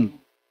king.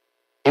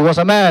 He was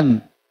a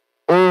man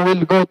who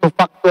will go to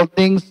factual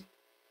things,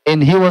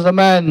 and he was a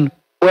man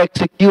who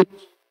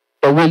executes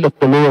the will of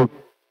the Lord.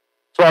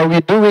 So are we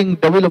doing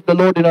the will of the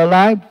Lord in our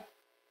lives?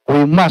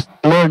 We must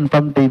learn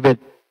from David.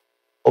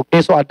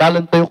 Okay, so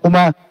adalan tayo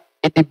kuma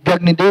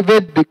itibiyag ni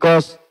David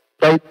because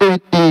dahito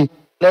iti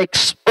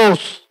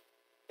na-expose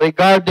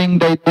regarding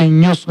dahito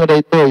news nga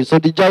dahito.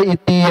 So dijay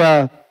iti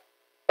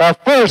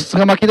first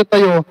nga makita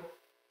tayo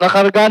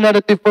nakarga na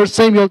dito 1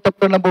 Samuel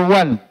chapter number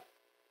 1.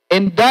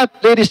 And that,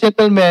 ladies and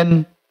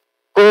gentlemen,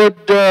 could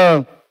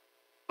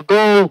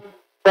go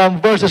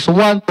from verses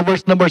 1 to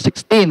verse number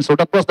 16. So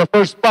that was the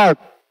first part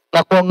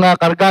na kung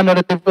karga na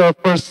dito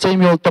 1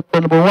 Samuel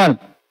chapter number 1.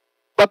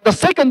 But the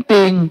second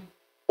thing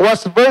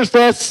was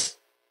verses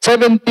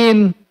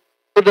 17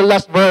 to the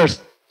last verse.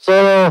 So,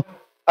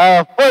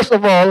 first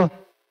of all,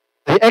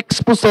 the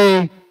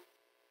expose,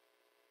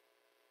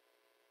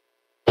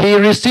 he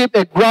received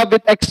a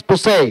graphic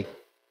expose.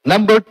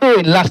 Number 2,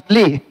 and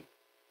lastly,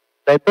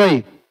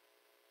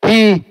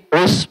 he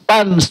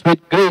responds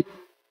with great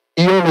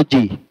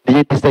eulogy. The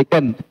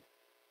 82nd.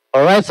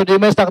 Alright, so the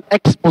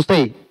expose.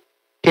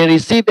 He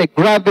received a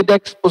graphic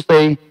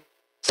expose.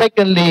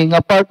 Secondly,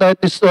 nga part na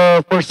ito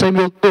for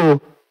Samuel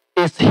 2,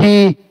 is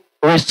he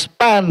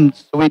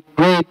responds with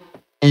great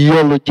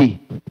eulogy.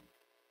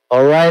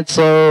 Alright,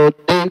 so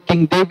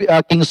King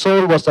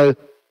Saul was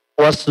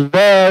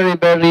very,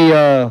 very,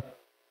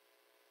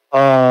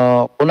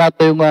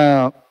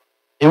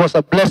 he was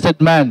a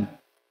blessed man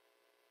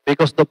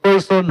because the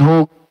person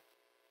who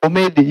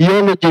made the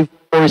eulogy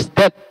for his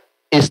death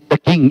is the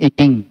king, a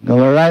king.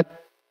 Alright?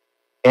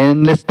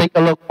 And let's take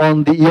a look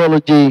on the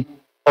eulogy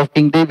of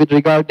King David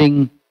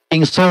regarding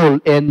King Saul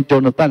and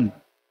Jonathan.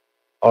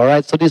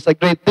 Alright, so this is a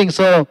great thing.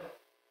 So,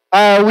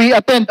 we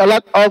attend a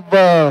lot of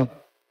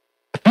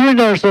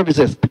funeral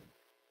services.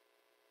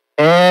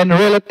 And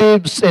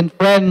relatives and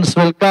friends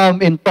will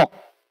come and talk.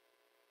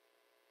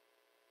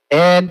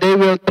 And they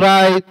will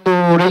try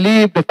to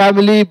relieve the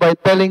family by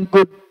telling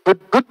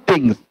good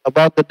things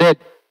about the dead.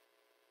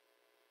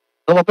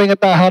 So,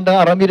 mapingatahan ng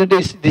arami na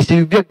di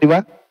sibiyag, di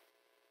ba?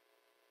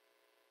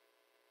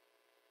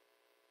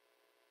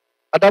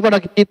 At ako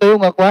nakikita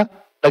yung ako,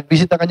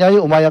 nagbisita kanya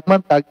yung umayak man,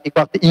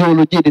 ikwak ti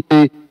eulogy,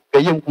 dito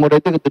gayong kumura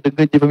ito,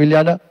 katudunggan di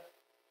pamilya na.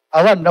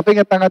 Awan,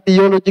 napingat nga ti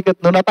eulogy kat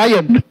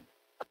nunatayon.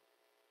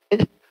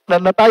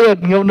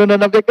 Nanatayon, yung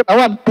nunanabigat,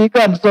 awan,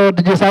 tikan. So,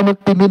 di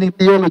samot ti meaning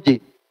theology.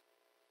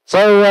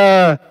 So,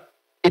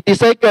 iti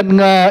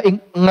second nga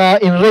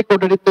in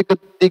record dito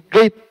the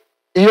great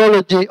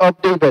theology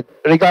of David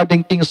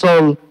regarding King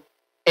Saul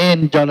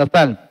and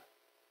Jonathan.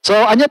 So,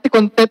 anya ti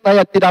content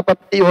na ti dapat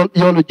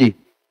theology.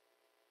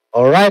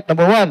 Alright,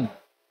 number 1.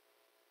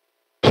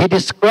 He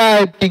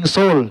described King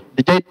Saul.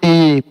 Dijay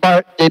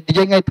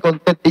nga iti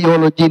content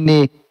theology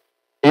ni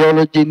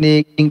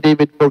King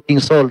David for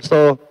King Saul.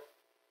 So,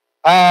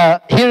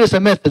 here is a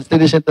message,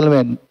 ladies and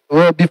gentlemen.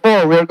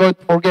 Before we are going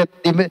to forget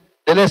the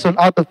lesson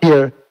out of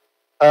here,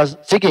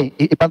 sige,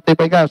 ipantay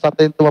pa nga sa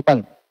atin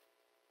tumapan.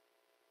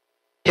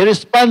 He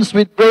responds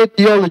with great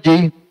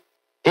theology.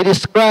 He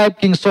described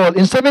King Saul.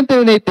 In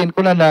 17:18,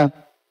 kuna na,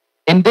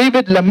 and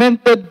David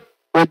lamented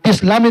with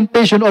this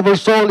lamentation over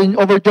Saul and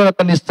over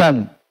Jonathan his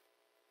son.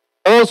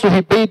 Also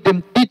he bade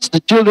them teach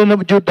the children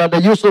of Judah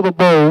the use of a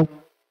bow.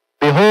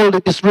 Behold,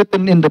 it is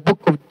written in the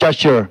book of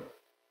Joshua.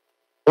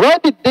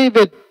 Why did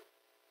David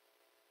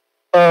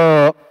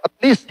at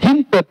least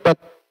hinted that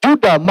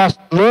Judah must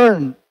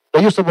learn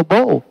the use of a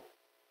bow?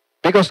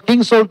 Because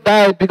King Saul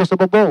died because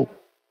of a bow.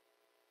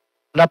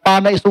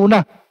 Napana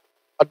isuna.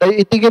 At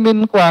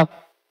itigamin ko,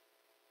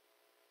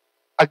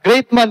 a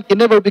great man can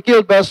never be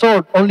killed by a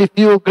sword. Only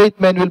few great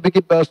men will be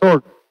killed by a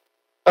sword.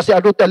 Kasi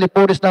adult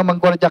aliporis na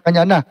manggwardiya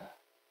kanya na.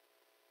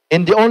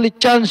 And the only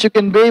chance you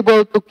can be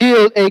able to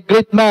kill a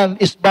great man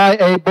is by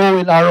a bow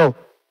and arrow.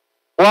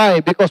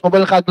 Why? Because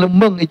mabal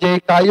kaglumeng,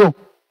 ijay kayo.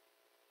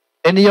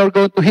 And you're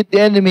going to hit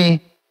the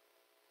enemy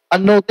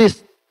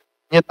unnoticed.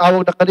 Yet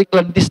awag na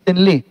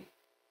clandestinely.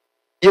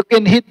 You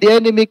can hit the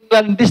enemy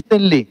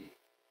clandestinely.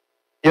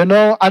 You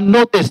know,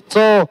 unnoticed.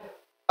 So,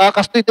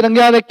 kasto ito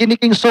nangyari kini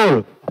King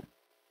Saul.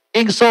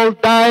 King Saul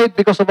died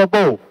because of a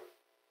bow.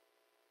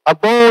 A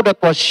bow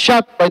that was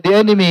shot by the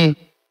enemy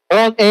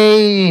on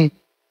a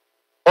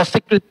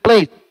secret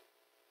place.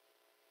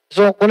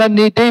 So, kunan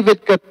ni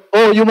David,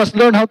 you must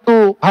learn how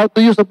to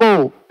use a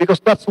bow because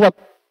that's what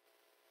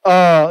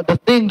the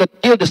thing that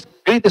killed the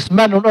greatest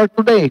man on earth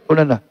today.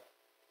 Kunan na.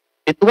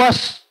 It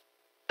was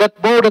that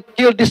bow that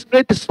killed this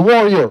greatest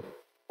warrior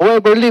who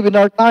ever lived in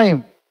our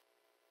time.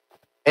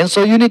 And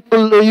so you need to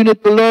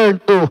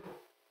learn to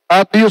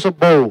use a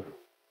bow.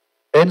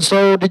 And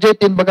so DJ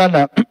Tin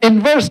Bagana,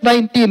 in verse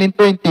 19 and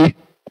 20,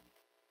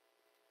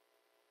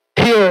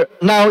 here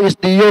now is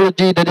the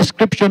eulogy, the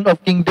description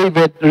of King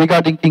David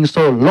regarding King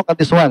Saul. Look at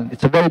this one.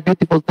 It's a very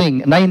beautiful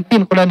thing.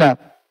 19 kuna na.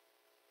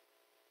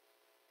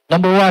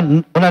 Number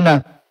 1 kuna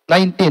na.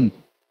 19.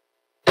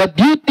 The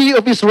beauty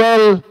of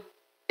Israel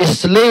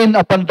is slain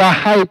upon the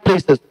high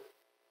places.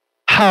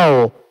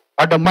 How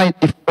are the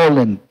mighty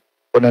fallen?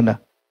 Kuna na.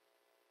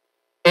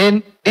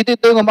 And dito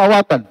ito yung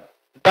maawatan.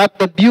 That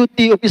the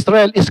beauty of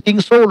Israel is King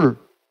Saul.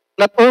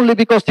 Not only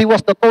because he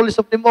was the tallest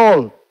of them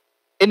all,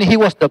 and he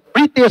was the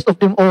prettiest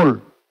of them all.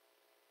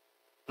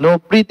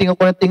 No, pretty nga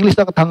ko ng English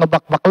na katanga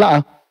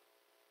bakla ah.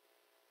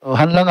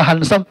 Hanlang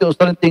handsome ti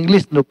usto ng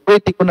English. No,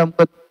 pretty ko ng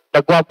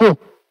nagwapo.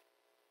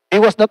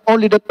 He was not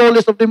only the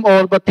tallest of them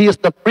all, but he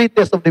is the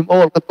prettiest of them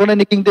all. Katuna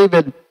ni King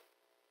David,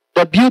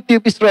 the beauty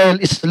of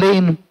Israel is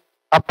slain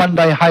upon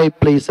thy high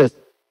places.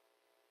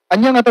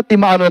 Anya nga ti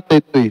maano ito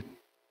eh.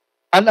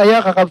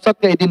 Anaya kakabsat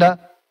ka idina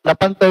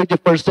napantay di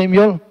 1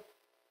 Samuel.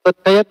 At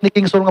kaya't ni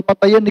King Saul nga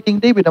patayan ni King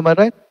David, am I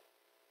right?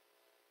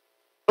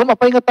 Kung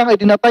mapay nga tanga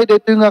idinatay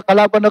dito yung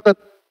kalaban na kat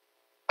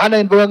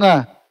anayin ba nga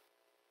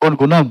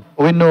gunam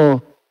o no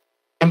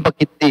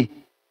impakiti.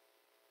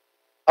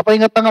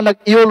 Apay nga tanga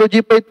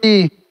nag-eulogy pa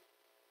iti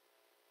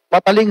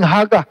mataling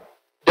haga.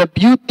 The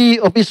beauty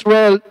of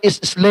Israel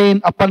is slain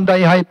upon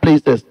thy high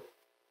places.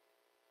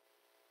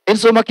 And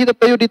so makita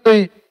tayo dito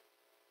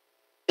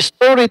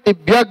story ti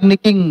biyag ni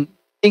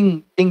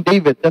King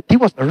David that he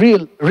was a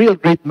real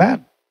great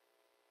man.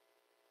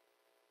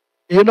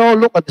 You know,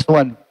 look at this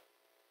one.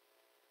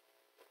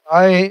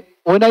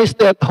 When I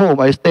stay at home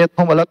a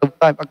lot of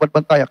time,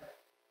 agbantaya.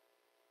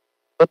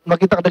 But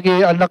makita ka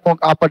nagi anak ko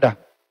ang apad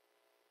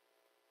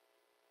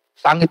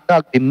sangit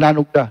na,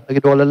 dinanog na.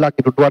 Nagidwala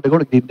laki, dudwa na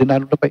ko,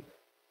 nagdinanog na pa eh.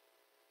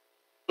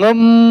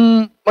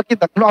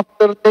 Makita, no,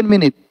 after 10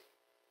 minutes,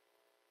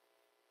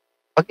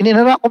 pag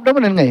ininanakop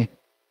naman nga eh.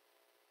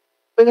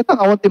 Kaya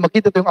nga awan ti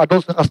makita ito yung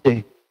adults na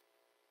kasi.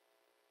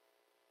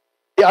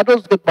 The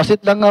adults,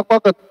 basit lang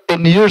ako, 10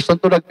 years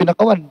ang ito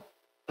nagpinakawan.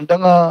 Handa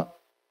nga,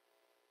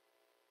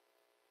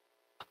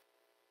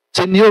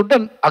 senior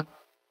dan,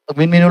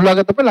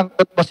 minulagat na pa lang,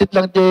 basit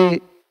lang ti,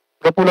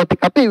 gapulang ti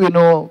kapi,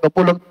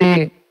 gapulang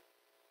ti,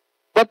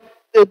 but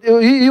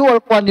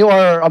you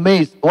are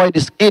amazed why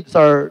these kids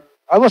are.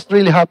 I was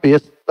really happy.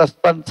 Last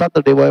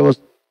Saturday when I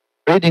was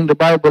reading the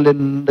Bible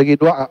and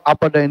nagidwa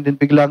apa na and then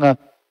bigla nga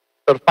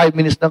after 5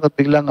 minutes na kat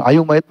bigla nga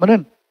ayaw mayat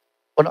manan.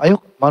 Kung ayaw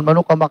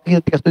man ka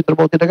makita tikas to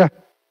trabaho tinaga.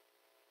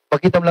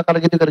 Makita mo lang ka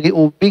nagito ka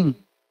ubing.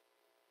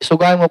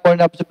 Isugay mo ko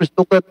na sa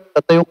Kristo kat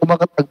tayo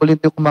kumakat agbalin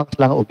tayo kumakas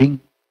lang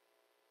ubing.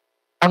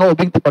 Ang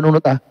ubing ti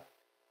panunot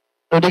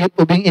No digit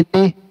ubing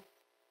iti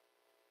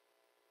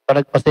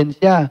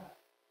panagpasensya.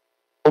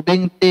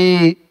 Ubing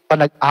ti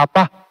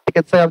panag-apa.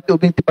 Tikat sa ti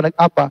ubing ti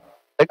panag-apa.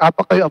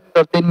 Nag-apa kayo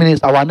after 10 minutes,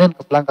 awanin,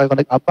 kasi lang kayo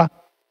nag-apa.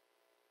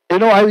 You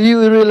know,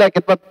 you really like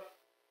it, but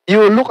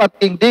you look at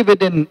King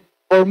David and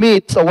for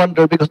me, it's a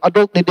wonder because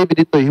adult ni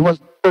David ito, he was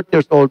 30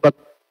 years old, but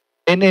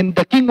and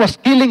the king was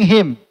killing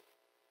him.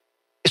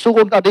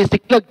 Isugong aday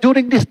siklag.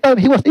 During this time,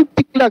 he was in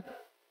siklag.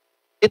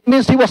 It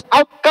means he was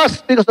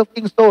outcast because of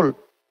King Saul.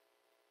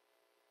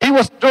 He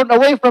was drawn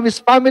away from his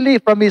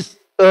family, from his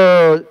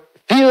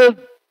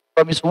field,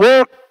 from his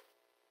work.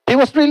 He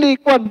was really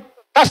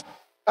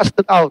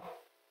casted out.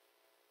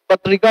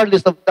 But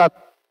regardless of that,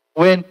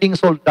 when King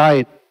Saul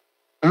died,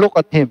 look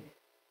at him.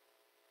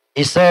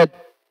 He said,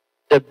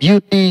 the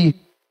beauty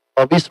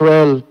of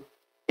Israel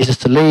is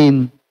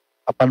slain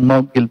upon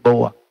Mount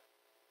Gilboa.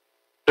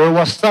 There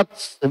was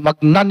such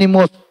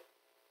magnanimous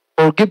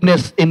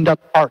forgiveness in that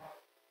heart.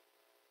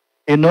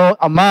 You know,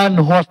 a man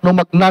who has no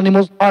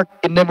magnanimous heart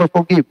can never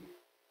forgive.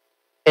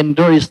 And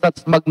there is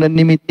such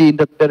magnanimity in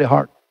that very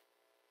heart.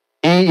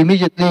 He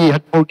immediately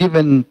had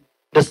forgiven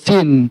the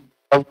sin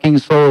of King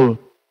Saul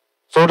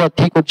so that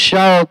he could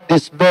shout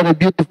this very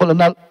beautiful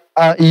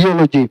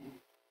eulogy.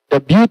 The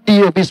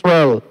beauty of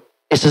Israel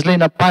is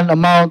slain upon a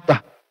mount,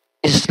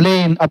 is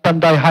slain upon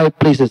thy high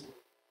places.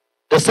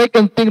 The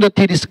second thing that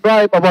he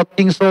described about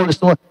King Saul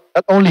is not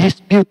only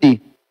his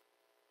beauty,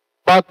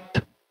 but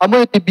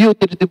amoy iti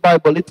beauty in the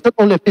Bible, it's not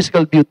only a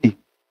physical beauty.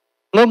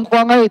 Ngam ko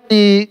nga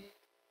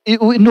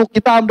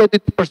kita am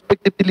iti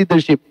perspective ti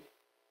leadership.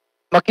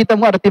 Makita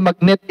mo iti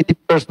magnet iti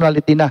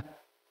personality na.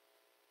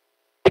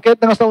 Kahit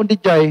nga sa undi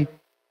jay,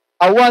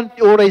 awan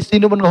ti oray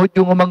sino man nga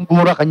Hudyo nga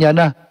manggura kanya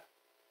na.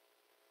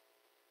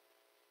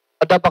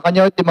 ada pa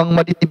kanya iti mga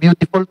maditi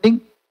beautiful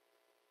thing.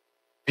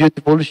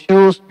 Beautiful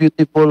shoes,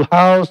 beautiful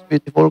house,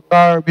 beautiful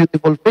car,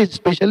 beautiful face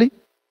especially.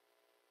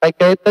 Ay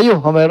kahit tayo,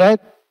 am I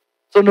right?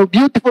 So no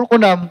beautiful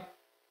kunam,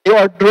 you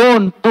are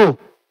drawn to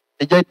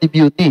the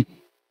beauty.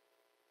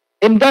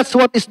 And that's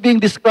what is being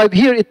described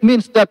here. It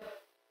means that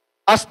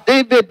as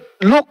David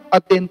looked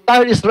at the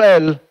entire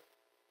Israel,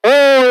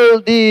 all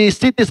the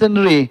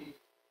citizenry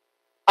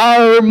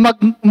are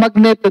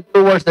magneted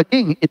towards the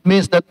king. It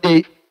means that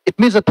he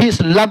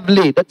is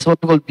lovely. That's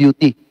what we call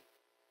beauty.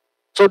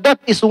 So that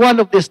is one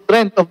of the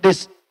strength of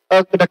this,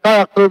 the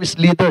character of his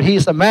leader. He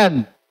is a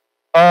man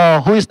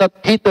who is not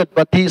hated,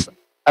 but he is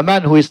a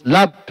man who is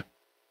loved.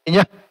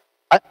 Inya,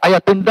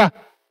 ayatunda.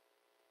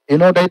 You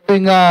know, dahil ito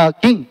yung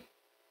king.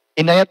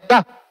 Inayat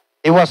da.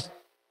 He was,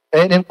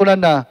 ayun ko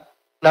na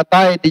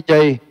natay di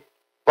jay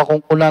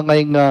makungkuna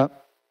ngayong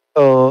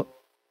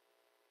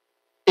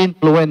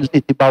influence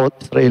iti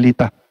bawat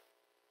Israelita.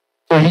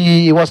 So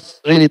he was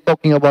really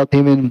talking about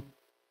him, and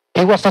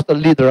he was such a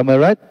leader, am I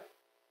right?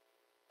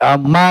 A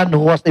man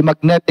who was a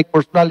magnetic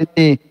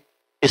personality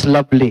is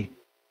lovely.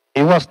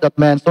 He was that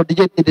man. So di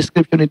jay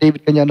description ni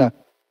David kanya na,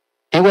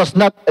 he was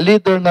not a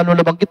leader nga nung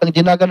nabanggit ang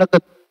ginaganagat,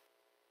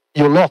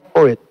 you lost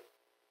for it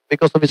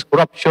because of his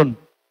corruption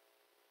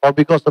or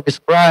because of his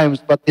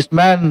crimes. But this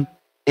man,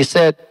 he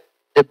said,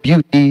 the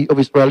beauty of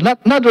Israel.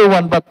 Not another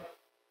one, but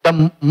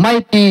the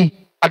mighty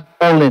had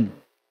fallen.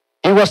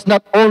 He was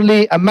not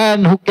only a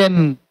man who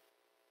can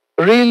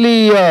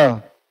really,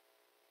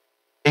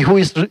 who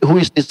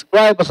is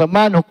described as a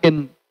man who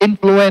can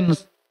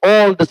influence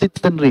all the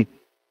citizenry,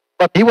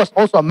 but he was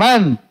also a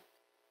man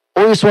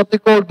who is what we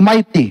call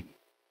mighty.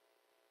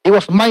 He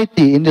was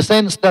mighty in the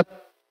sense that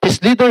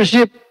his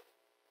leadership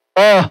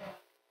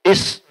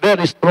is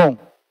very strong.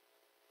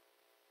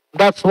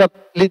 That's what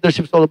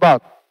leadership is all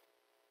about.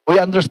 We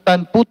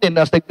understand Putin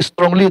as a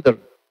strong leader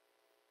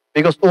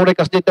because uri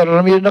kas dito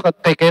ramil na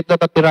kay kahit na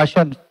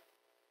Russians.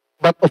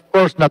 But of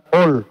course not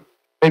all,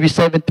 maybe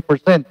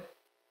 70%.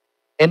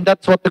 And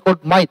that's what we call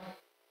might.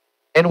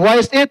 And why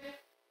is it?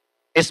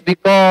 It's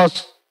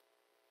because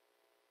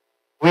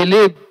we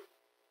live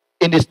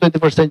in this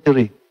 21st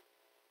century.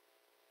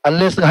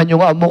 Unless nga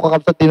yung amo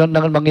kakapsat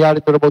tinanangan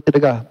mangyari to about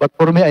talaga. But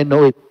for me, I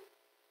know it.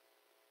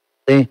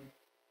 Okay.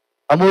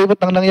 Amoy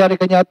ba't nang nangyari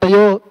kanya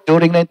tayo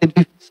during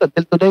 1950s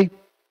until today?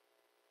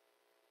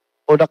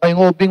 O na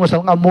kayong ubing,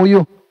 masal nga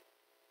amuyo.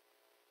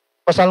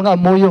 Masal nga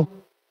amuyo.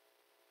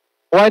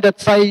 Why that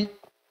Xi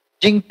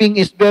Jinping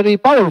is very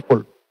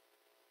powerful?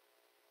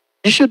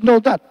 You should know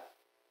that.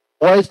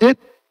 Why is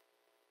it?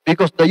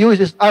 Because the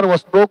USSR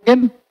was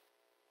broken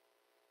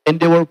and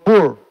they were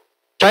poor.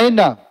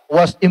 China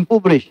was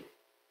impoverished.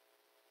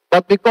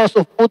 But because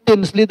of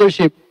Putin's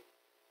leadership,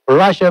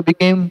 Russia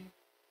became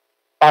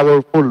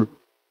powerful.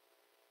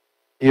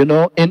 You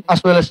know, and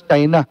as well as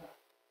China.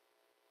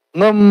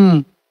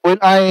 When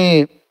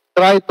I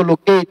try to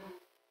locate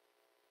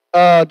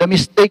the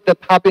mistake that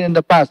happened in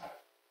the past,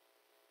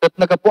 that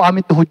nagapo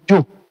amin to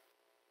Hudyo.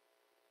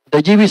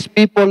 The Jewish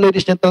people,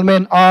 ladies and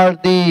gentlemen, are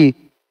the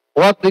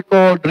what we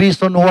call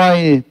reason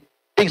why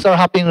things are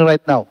happening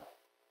right now.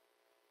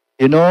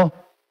 You know,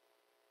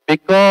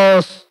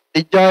 because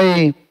the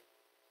Jai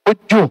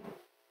Hudyo,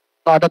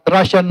 kadat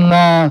Russian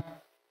nga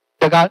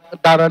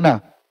dara na,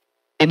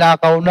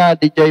 tinakaw na,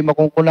 di jay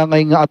makungkuna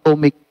ngayon nga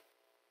atomic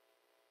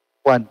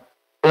plan,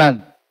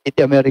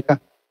 iti Amerika.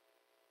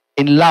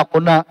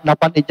 Inlako na,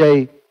 napan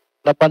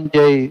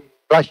jay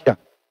Russia.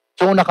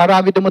 So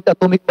nakarami damot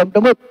atomic bomb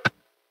damot.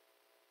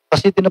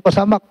 Kasi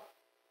tinapasamak.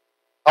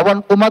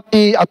 Awan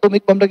kumati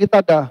atomic bomb na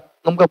kita da,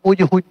 ngam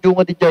kapuyo Hudyo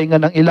nga di jay nga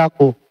ng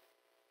ilako,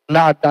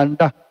 na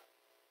adanda.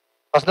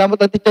 Kasalamat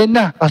ang titay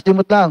na,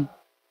 kasimot lang.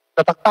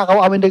 Nataktakaw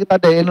amin na kita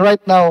da. And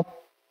right now,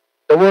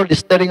 the world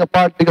is tearing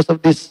apart because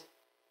of this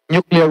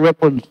nuclear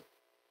weapons.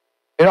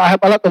 You know, I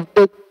have a lot of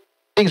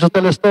things to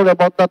tell a story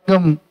about that.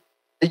 May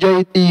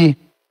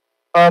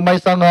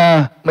isang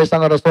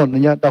rason.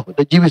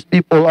 The Jewish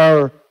people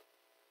are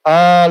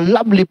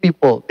lovely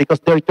people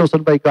because they are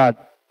chosen by God,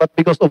 but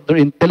because of their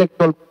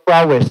intellectual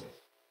prowess,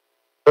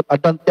 that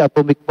adanti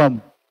atomic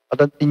bomb,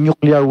 adanti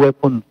nuclear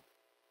weapon.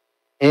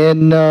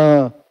 And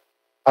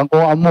ang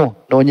kung amo,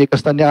 noon niya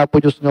kastan ni Apo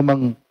Diyos nga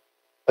ng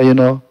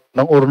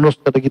urnos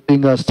na dagito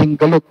yung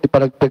singgalot di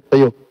paragtag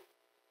tayo.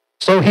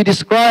 So he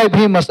described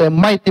him as a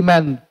mighty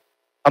man.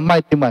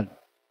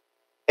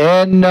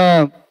 And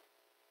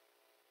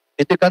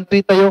ito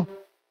country tayo,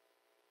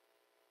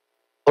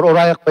 or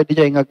orayak pa di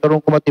dyan, ngagkaroon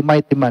kumati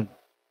mighty man.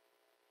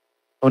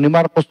 So ni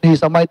Marcos, he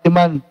is a mighty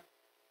man.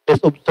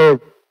 Let's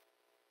observe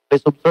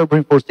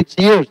him for 6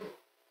 years.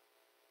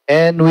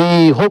 And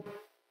we hope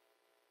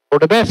for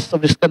the best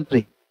of this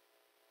country.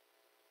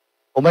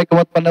 Kung may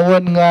kumat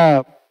panahon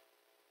nga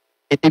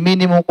iti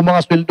minimum kung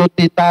mga sweldo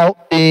ti tao,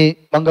 ti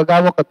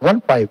manggagawak at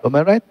 1.5. Am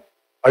I right?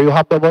 Are you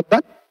happy about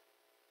that?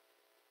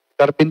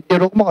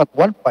 Karpintero ko mga at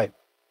 1.5.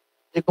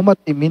 Hindi ko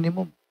ti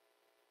minimum.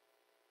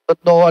 At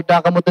no,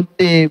 ada ka mo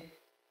ti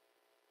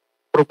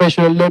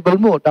professional level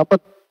mo, dapat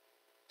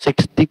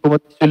 60 ko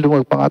sweldo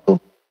mo pangato.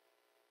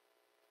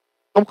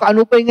 Kung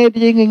kaano pa yung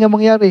nga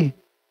mangyari.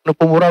 No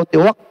pumuraw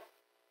tiwak.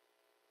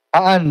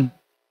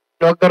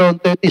 Nagkaroon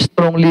tayo ti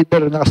strong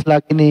leader nga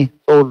kaslaki ni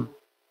Saul.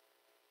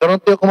 Karoon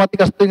tayo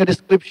kumatikas tayo nga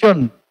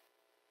description.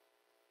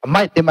 A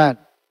mighty man.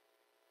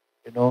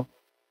 You know.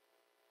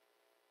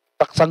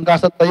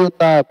 Taksanggasat tayo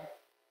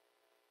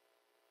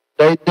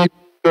dahil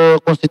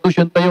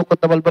constitution tayo kat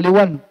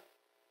nabalbaliwan.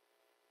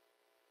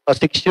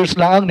 6 years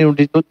lang no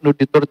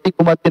ditorti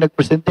kumati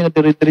nagpresente nga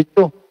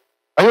dire-diretso.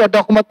 Ayo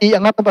ada kumati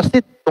ang nga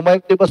basit,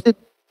 tumayag ti basit.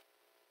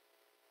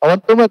 Awan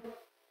tumat.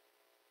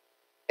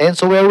 And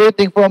so we're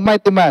waiting for a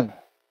mighty man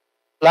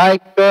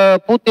like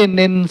Putin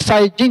and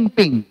Xi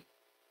Jinping.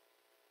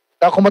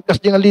 Kumatkas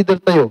nga leader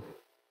tayo.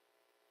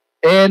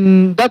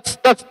 And that's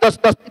the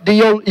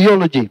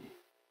ideology.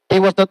 He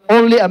was not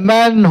only a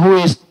man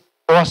who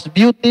has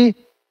beauty,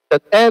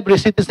 that every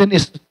citizen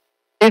is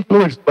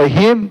influenced by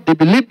him. They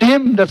believed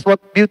him. That's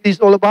what beauty is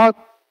all about.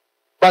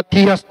 But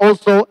he has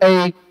also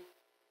a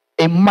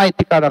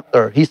mighty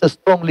character. He's a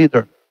strong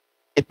leader.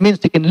 It means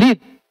he can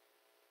lead.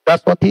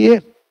 That's what he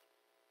is.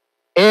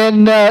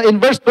 And in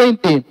verse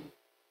 20,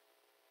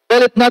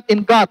 tell it not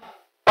in Gath,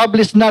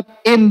 publish not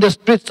in the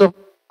streets of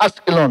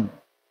Askelon,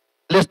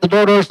 lest the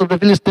daughters of the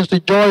Philistines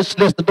rejoice,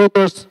 lest the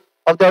daughters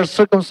of their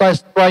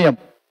circumcised triumph.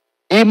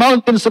 Ye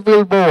mountains of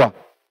Gilboa,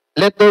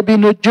 let there be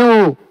no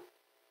dew,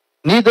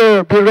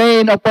 neither be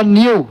rain upon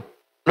you,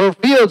 nor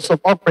fields of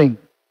offering.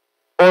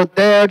 For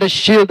there the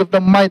shield of the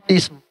mighty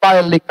is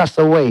vilely cast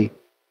away,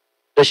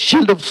 the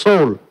shield of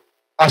Saul,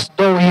 as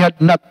though he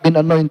had not been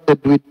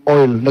anointed with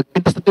oil.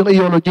 Nagpintas na yung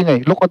ideology nga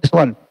eh. Look at this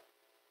one.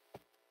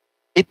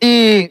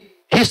 Iti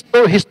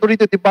history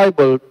to the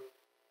Bible,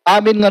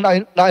 amin nga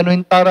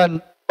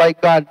na-anointaran by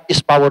God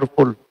is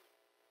powerful.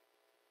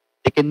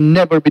 They can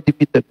never be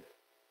defeated.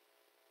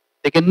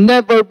 They can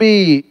never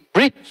be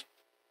breached.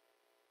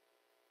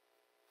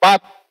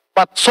 But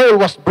Saul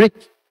was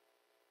breached.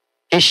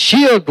 His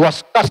shield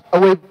was cast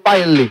away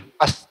vilely,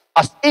 as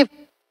if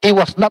he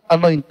was not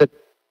anointed.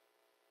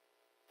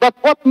 But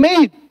what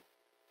made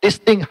this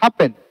thing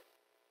happen?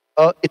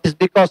 It is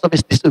because of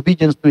his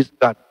disobedience to his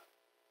God.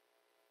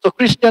 So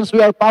Christians,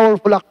 we are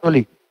powerful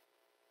actually,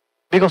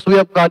 because we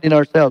have God in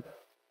ourselves.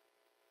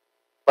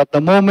 But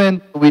the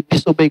moment we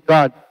disobey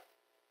God,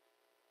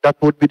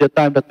 that would be the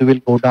time that we will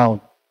go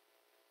down.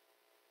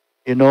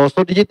 You know,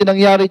 so di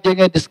nangyari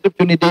dyan nga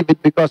description ni David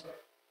because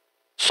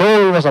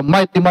Saul was a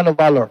mighty man of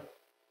valor.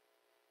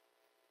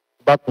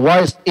 But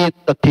why is it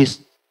that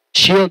his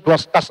shield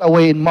was cast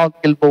away in Mount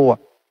Gilboa?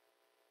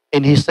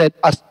 And he said,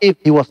 as if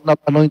he was not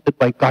anointed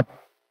by God.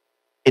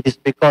 It is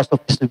because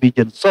of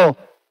disobedience. So,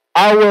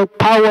 our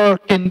power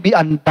can be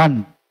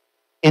undone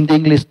in the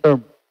English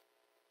term.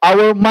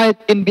 Our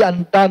might can be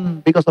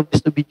undone because of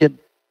disobedience.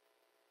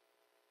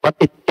 But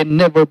it can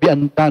never be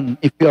undone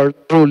if we are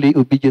truly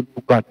obedient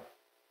to God.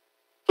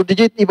 So,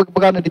 digit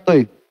ibagbaga na dito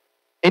eh.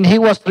 And he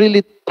was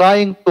really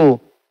trying to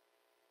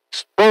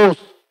expose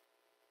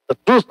the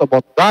truth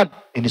about God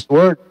in His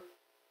Word.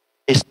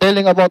 He's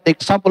telling about the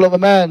example of a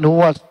man who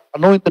was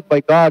anointed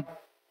by God,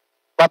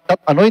 but that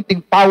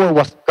anointing power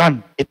was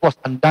gone. It was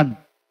undone.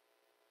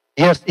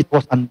 Yes, it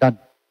was undone.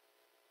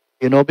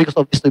 You know, because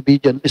of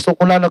disobedience. So,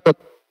 kung nanakot,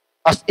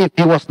 as if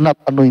he was not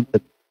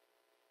anointed.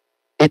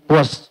 It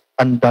was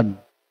undone.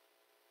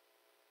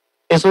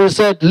 And so he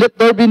said, let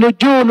there be no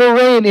dew, no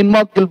rain in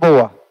Mount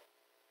Gilboa,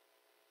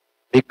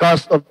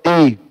 because of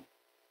the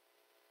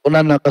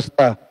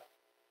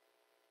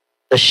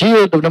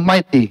shield of the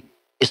mighty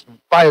is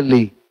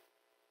vilely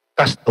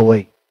cast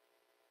away.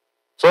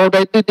 So,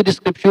 dahito iti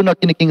description na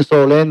kini King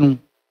Saul, and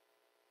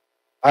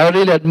I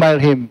really admire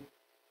him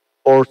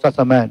for such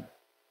a man.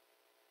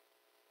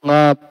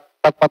 Nga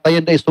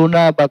pagpatayan na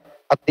isuna, but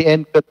at the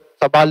end,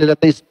 sa bali na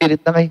tayo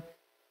spirit na ngay.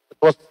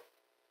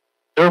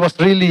 There was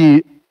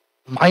really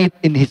might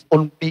in his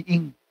own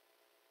being.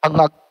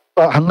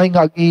 Hangay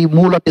nga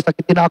imulat sa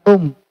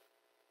kitinatom.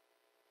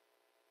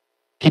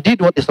 He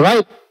did what is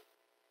right.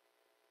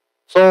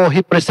 So, he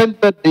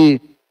presented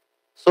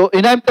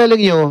and I'm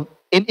telling you,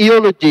 in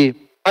theology,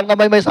 ang nga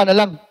may sana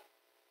lang.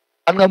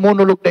 Ang nga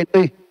monolog na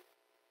ito eh.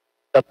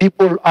 The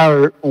people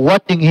are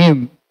watching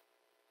him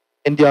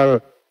and they are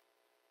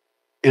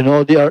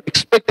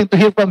expecting to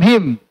hear from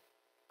him.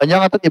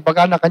 Kanya nga tat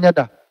ibagana kanya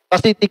da.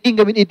 Kasi tiking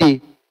gamin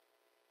idi,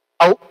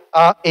 a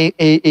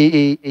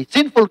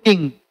sinful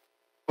king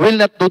will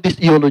not do this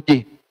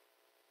theology.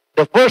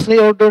 The first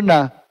order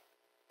na,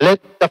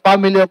 let the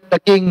family of the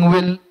king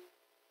will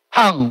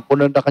hang.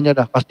 Punan da kanya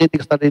da. Kasi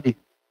tikas na ready.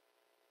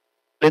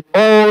 Let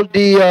all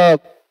the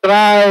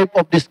tribe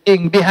of this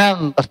king be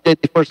hanged. Kasi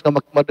first nga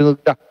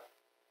madungag da.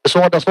 So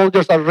the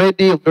soldiers are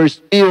ready with their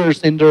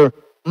spears in their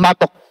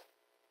matok.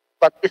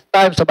 But this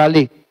time sa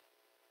Bali,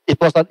 it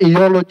was an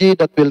ideology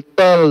that will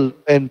tell,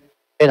 and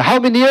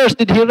how many years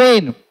did he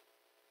reign?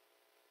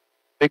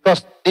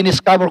 Because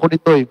diniscover ko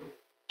dito eh,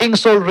 King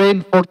Saul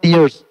reigned 40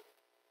 years.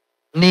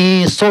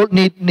 Ni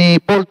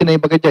Paul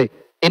tinayibagay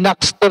in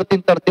Acts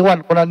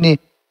 13:31, kuna ni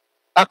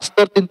Acts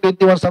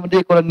 13:21 sa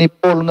mga kuna ni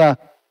Paul nga,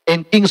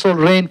 and King Saul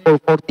reigned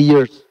for 40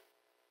 years.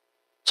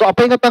 So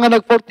apay nga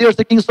nag 40 years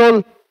si King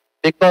Saul,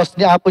 Because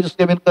ni Apo Diyos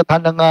kami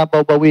kathan nga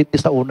bawbawin ti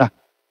sa una.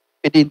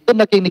 Pwede intod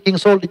na king ni King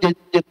Saul di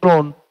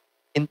throne,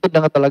 intod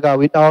na nga talaga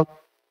without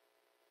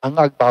ang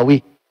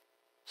agbawi.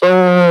 So,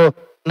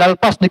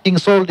 nalpas ni King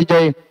Saul di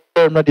jay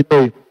term na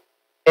ditoy.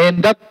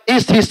 And that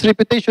is his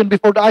reputation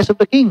before the eyes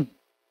of the king.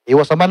 He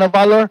was a man of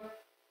valor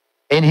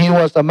and he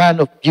was a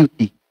man of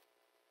beauty.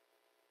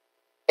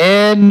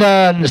 And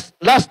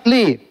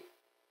lastly,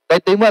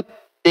 kahit imat,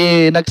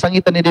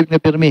 nagsangitan ni David nga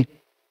pirmi.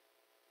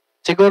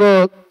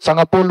 Siguro, sa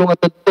nga pulo nga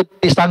tutut,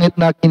 sangit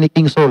na kini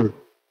King Saul.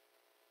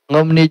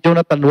 Ngam ni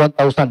Jonathan,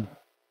 1,000.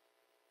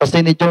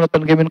 Kasi ni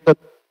Jonathan gamin ko,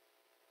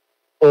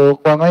 o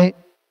kwa ngay,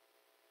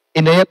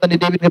 inayat na ni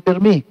David nga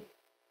pirmi.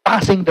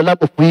 Passing the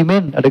love of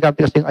women. Ada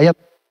kami kasing ayat.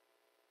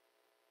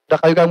 Da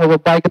kayo kang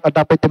mababae kat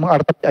adapay ti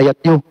mga artap ti ayat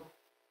yo.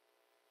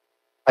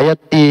 Ayat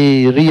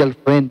ti real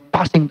friend.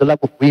 Passing the love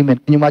of women.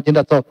 Can you imagine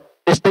that? So,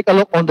 let's take a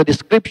look on the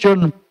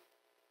description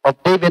of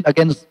David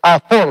against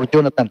for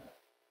Jonathan.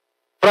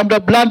 From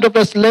the blood of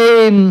the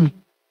slain,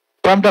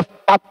 from the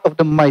fat of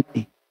the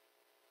mighty.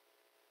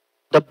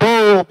 The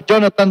bow of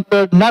Jonathan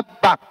turned not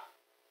back,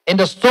 and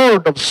the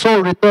sword of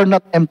Saul returned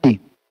not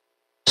empty.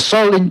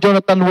 Saul and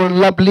Jonathan were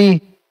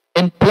lovely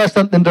and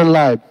pleasant in their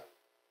lives,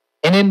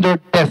 and in their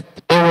death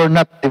they were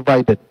not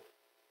divided.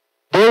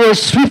 They were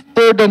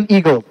swifter than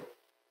eagles.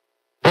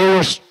 They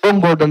were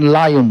stronger than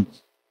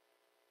lions.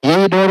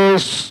 Ye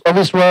daughters of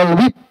Israel,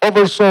 weep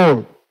over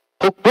Saul,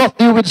 who clothed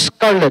you with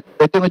scarlet.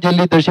 Ito nga yung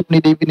leadership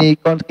ni David ni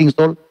King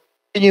Saul.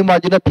 Can you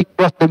imagine that he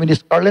clothed them with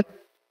scarlet?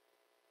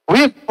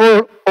 Weep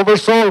over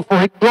Saul, for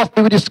he clothed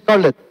you with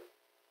scarlet.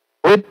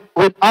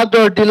 With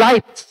other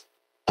delights,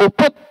 who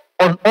put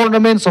on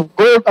ornaments of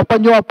gold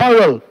upon your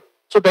apparel.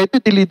 So dahito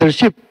ti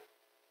leadership.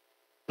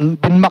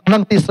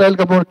 Binmaknang ti Israel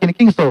ka mo kini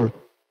King Saul.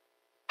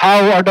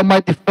 How are the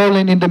mighty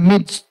fallen in the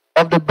midst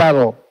of the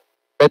battle?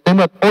 Dahito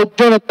mo, O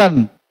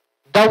Jonathan,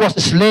 thou was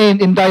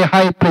slain in thy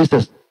high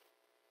places.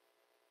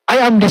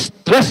 I am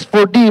distressed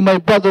for thee,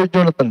 my brother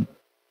Jonathan.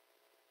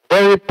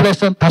 Very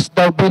pleasant hast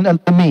thou been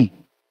unto me.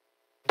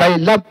 Thy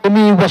love to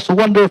me was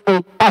wonderful,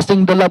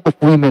 passing the love of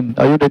women.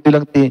 Ayun, dito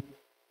lang ti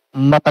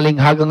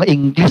matalinghagang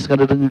English nga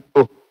na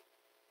ko.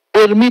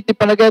 Permi ti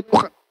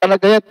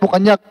panagayat mo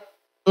kanyak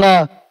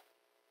nga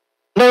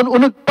noon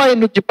unag pa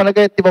yun ti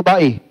panagayat ti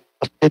babae.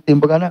 Kasi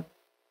timbaga na.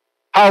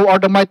 How are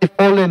the mighty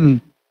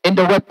fallen and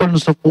the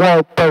weapons of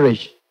war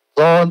perish?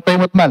 So, antay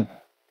mo't man.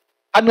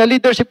 Ang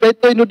leadership na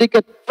ito,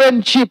 inudikat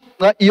friendship,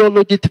 nga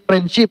ideology ti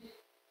friendship.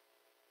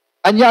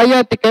 Anya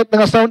aya, ti kahit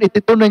nga sound,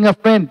 ititunay nga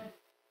friend.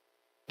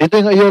 Dito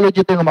yung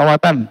ideology, ito yung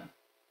mawatan.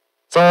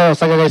 So,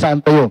 sagagay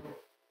saan tayo?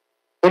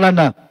 Una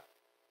na,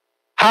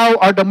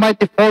 how are the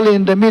mighty fallen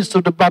in the midst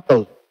of the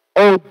battle?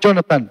 O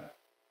Jonathan,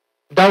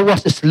 thou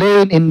was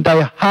slain in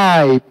thy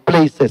high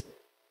places.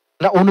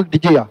 Naunog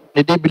di jaya,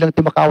 ni David lang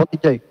ti makawat di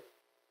jay.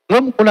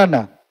 Ngam kuna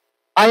na,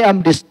 I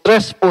am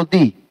distressed for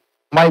thee,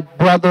 my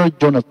brother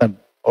Jonathan.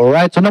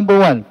 Alright, so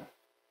number one,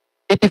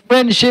 iti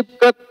friendship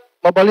kat,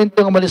 mabalinto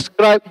nga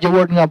ma-describe yung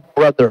word nga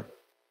brother.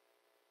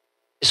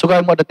 Isugay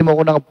mo, dati mo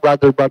ko nga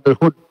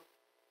brotherhood.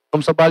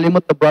 Kung sa bali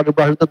mo,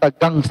 brotherhood,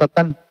 tagang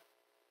satan.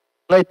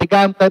 Nga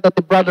itigam tayo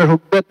ti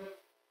brotherhood, bet,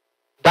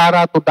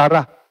 dara to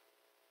dara.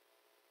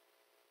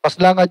 Pas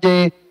lang nga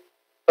di,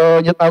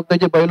 yung tawag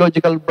tayo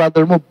biological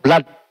brother mo,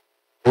 blood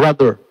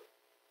brother.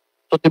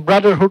 So ti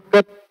brotherhood,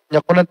 bet, niya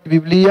ko lang ti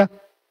Biblia,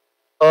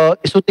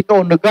 isuti ka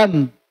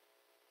unagan,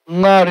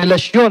 nga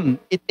relasyon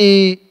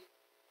iti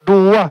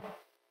duwa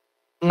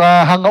nga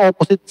hanga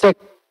opposite sex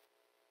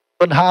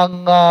kun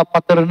hang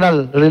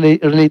paternal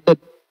related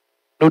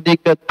no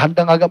diket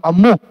handang agam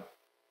ammo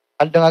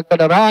handang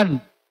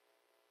agkadaraan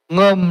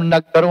ngem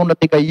nagkaroon na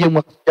ti kayeng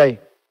makasay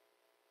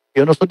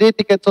yun so di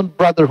ti ketson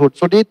brotherhood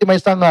so di ti may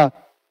nga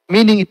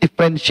meaning iti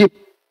friendship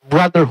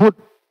brotherhood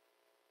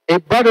a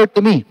brother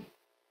to me.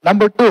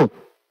 Number two,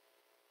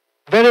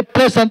 very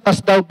pleasant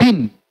hast thou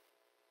been.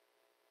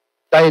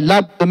 Thy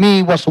love to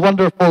me was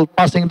wonderful,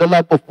 passing the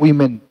love of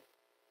women.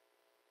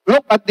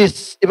 Look at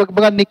this.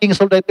 Ibagbagan ni King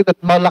Saul dito kat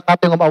malakat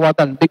yung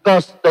amawatan.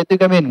 Because dito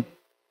kami,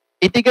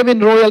 iti kami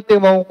royalty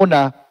mo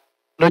kuna,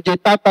 no di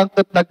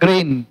tatangkat na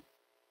grain.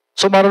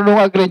 So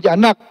marunong agree di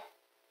anak.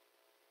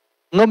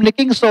 Ngom ni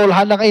King Saul,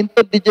 halang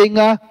intod di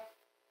nga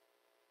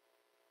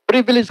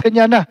privilege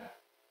kanya na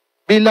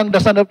bilang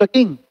the son of the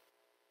king.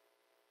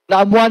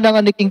 Naamuan na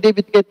nga ni King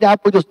David kahit niya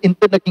po Diyos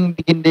intod na King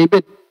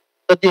David.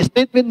 So the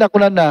statement na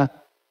kuna na,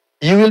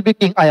 you will be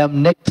king, I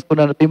am next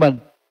kuna na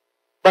timan.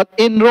 But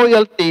in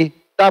royalty,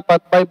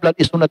 dapat by blood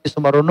isunat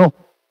isumaruno.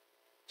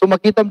 So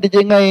makita mo di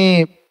nga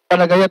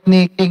panagayat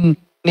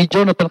ni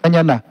Jonathan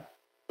kanya na.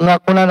 Nga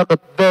kuna na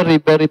very,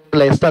 very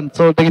pleasant.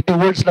 So dagiti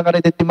words lang nga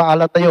iti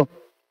maala tayo.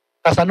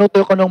 Kasano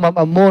tayo kanong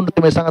mamamon,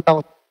 iti may nga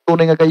tao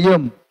tunay nga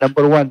gayom.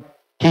 Number one,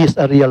 he is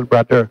a real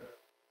brother.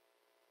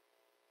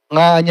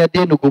 Nga niya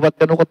din, ugubat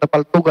ka nukot na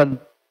paltugan.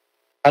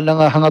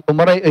 Anang hanga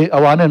tumaray,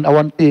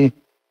 awan ti.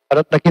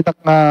 Arat nakita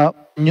nga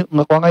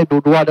kwa ngay,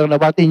 duduwa ang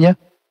nabati niya.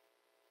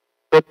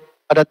 But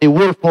ada ti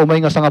wolf mo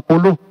may nga sa nga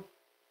pulo.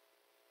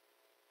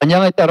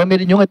 Anya nga iti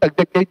aramid nyo nga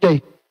tagdek kay jay.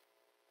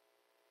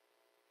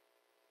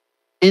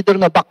 Either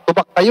nga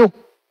back-to-back kayo.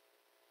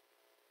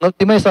 Nang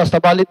timay sa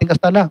balit ng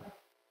kastana.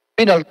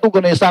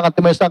 Pinaltugan na isa nga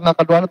timay sa nga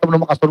kadwana tamo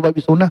makasurvive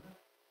isuna.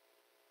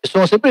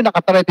 So siyempre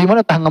nakataray ti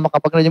man at hanga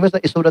makapagna sa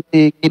isulat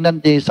ti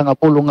kinan di sa nga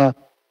pulo nga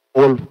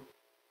wolf.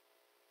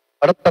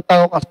 Para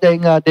tataw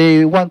kasi nga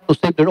they want to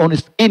save their own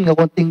skin nga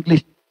konti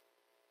English.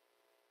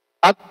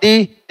 At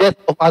the death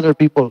of other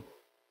people.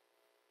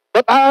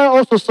 But I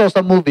also saw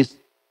some movies.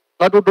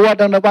 Naduduwa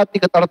ng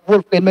nabati katarat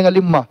wolf kay mga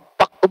lima.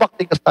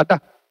 Back-to-back ti kastada.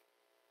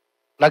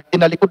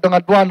 Nagtinalikod ng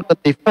adwan kat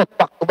they fought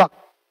back-to-back.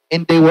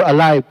 And they were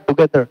alive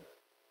together.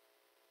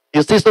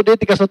 You see, so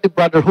dito kasi ti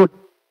brotherhood.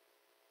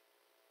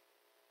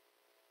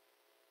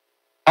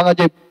 Ang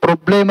ajay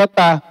problema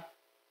ta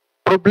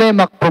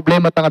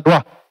nga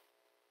dua.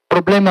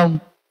 Problema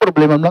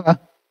lang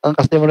ang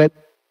customer right.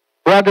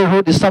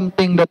 Brotherhood is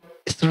something that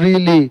is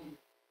really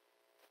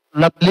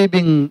not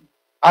leaving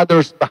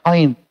others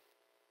behind.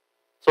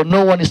 So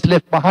no one is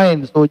left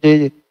behind. So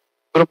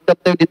group that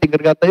tayo,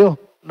 ditinggar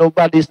tayo.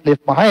 Nobody is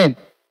left behind.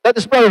 That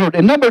is brotherhood.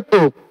 And number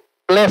 2,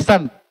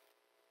 pleasant.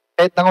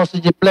 Kahit na si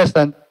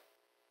pleasant,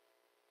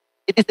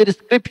 it is the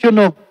description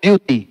of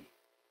beauty.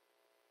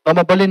 Na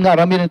mabalin nga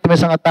aramin ito may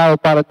isang tao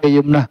para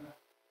kayong na.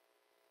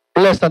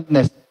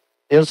 Pleasantness.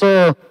 Yun, so,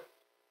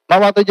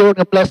 mawato yung word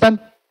nga pleasant,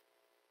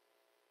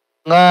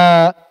 nga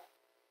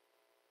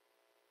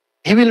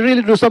he will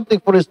really do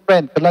something for his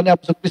friend. Kala niya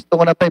sa Kristo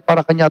nga natay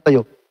para kanya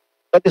tayo.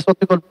 That is what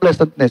we call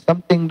pleasantness.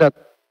 Something that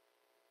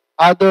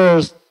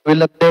others will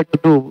not dare to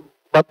do,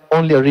 but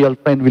only a real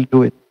friend will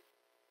do it.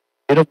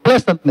 You know,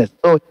 pleasantness.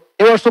 So,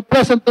 you are so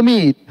pleasant to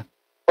me.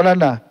 Wala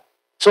na.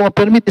 So,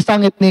 permit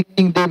isangit ni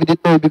King David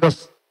ito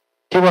because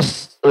he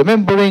was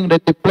remembering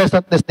that the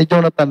pleasantness ni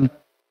Jonathan,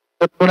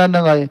 that kuna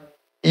na nga,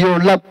 your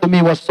love to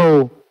me was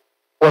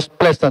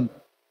pleasant.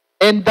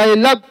 And thy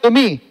love to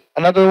me,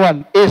 another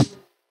one, is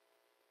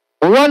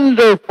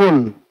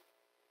wonderful.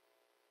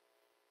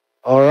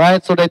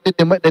 Alright, so that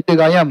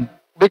gayam.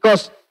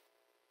 Because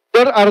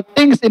there are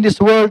things in this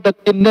world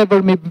that can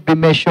never be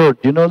measured.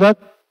 You know that?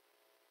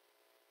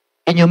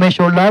 Can you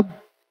measure love?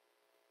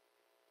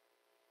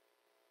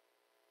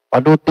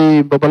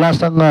 Paduti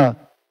babalasang nga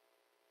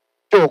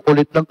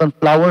chocolate lang kan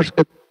flowers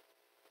kat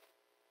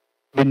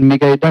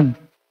binmigay dan.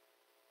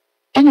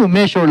 Can you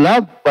measure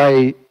love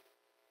by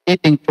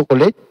eating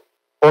chocolate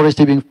or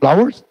receiving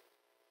flowers?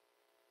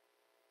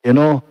 You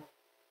know,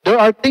 there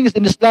are things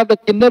in this love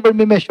that can never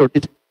be measured.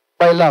 It's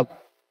by love.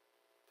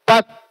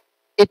 But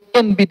it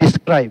can be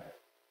described.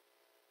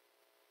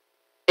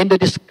 And the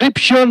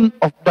description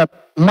of that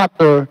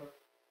matter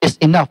is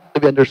enough to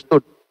be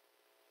understood.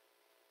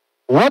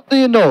 What do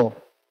you know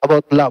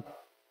about love?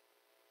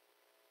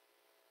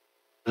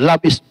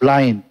 Love is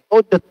blind.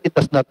 Oh, that it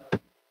does not.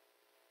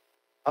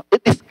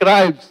 It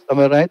describes, am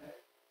I right?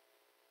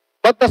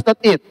 But that's not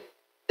it.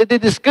 The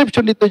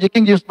description dito, the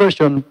King James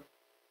Version,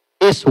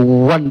 is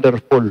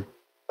wonderful.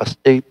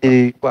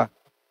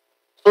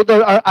 So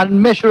there are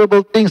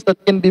unmeasurable things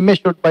that can be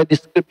measured by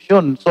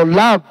description. So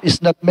love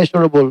is not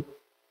measurable,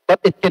 but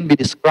it can be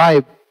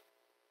described.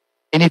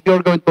 And if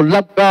you're going to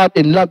love God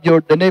and love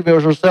the neighbor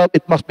as yourself,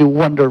 it must be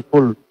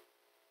wonderful.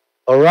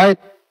 All right?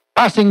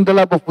 Passing the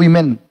love of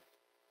women.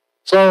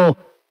 So,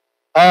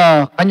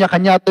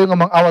 kanya-kanya ito yung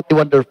mga awat ti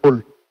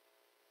wonderful.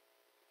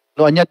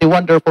 No, anya ti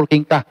wonderful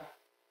king ka.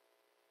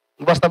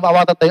 Basta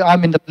maawatan tayo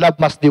amin that love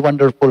must be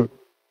wonderful.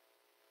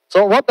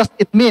 So, what does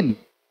it mean?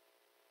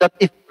 That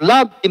if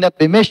love cannot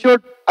be measured,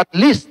 at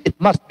least it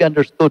must be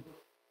understood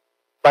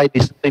by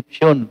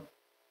description.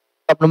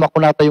 Tapos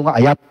makunata yung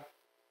ayat.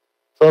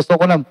 So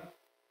kunam,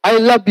 I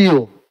love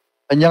you.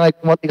 Kanya nga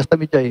kumatigas na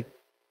midjay.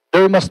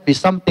 There must be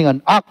something, an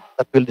act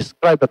that will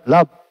describe that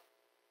love.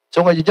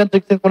 So nga dyan,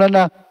 triksin ko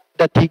na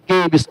that He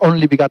gave His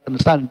only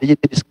begotten Son. Di yung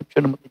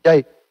description ng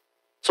matijay.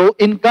 So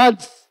in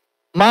God's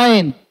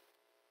mind,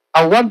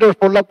 a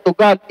wonderful love to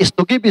God is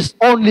to give His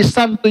only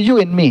Son to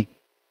you and me.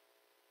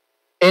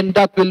 And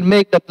that will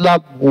make that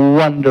love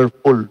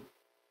wonderful.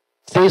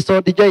 Say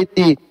so, dijay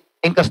iti,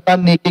 ingkastan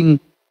ni King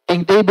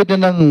David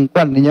na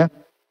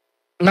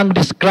nang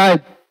describe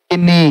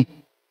ini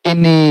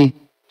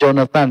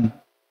Jonathan.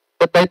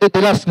 But ito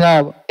tilas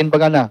nga,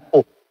 inbaga na,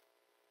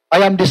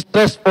 I am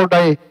distressed for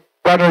thy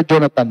brother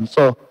Jonathan.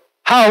 So,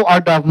 how are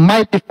the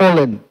mighty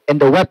fallen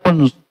and the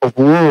weapons of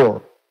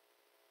war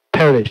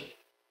perish?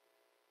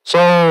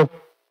 So,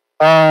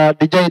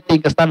 dijay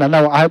iti ingkastan na.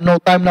 Now, I have no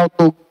time now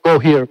to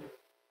go here.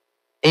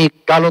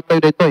 Kalot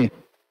tayo dito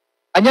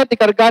Anya ti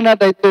kargana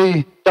dito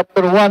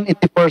chapter 1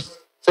 iti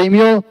 1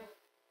 Samuel,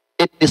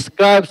 it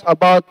describes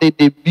about the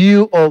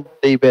debut of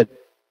David.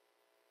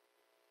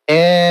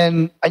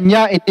 And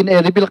anya iti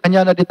reveal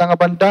kanya na dito nga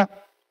banda,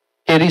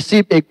 he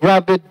received a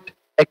gravid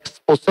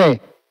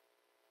expose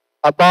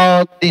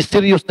about the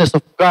seriousness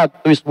of God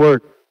to His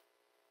word.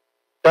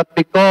 That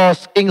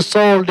because King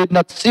Saul did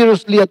not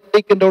seriously have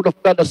taken the word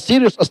of God as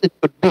serious as it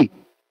could be,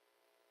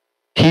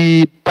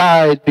 he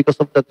died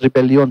because of that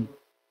rebellion.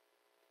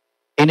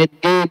 And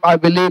it gave, I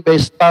believe, a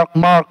stark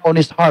mark on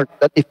his heart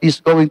that if he's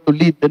going to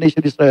lead the nation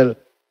of Israel,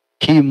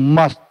 he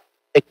must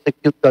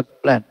execute God's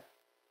plan.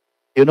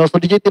 You know, so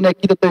di jay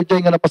tinakita tayo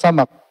dyan nga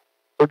napasamak.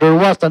 So there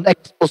was an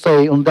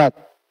expose on that.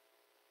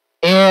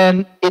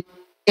 And it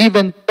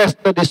even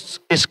tested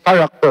his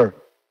character.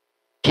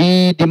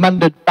 He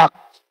demanded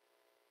facts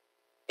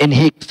and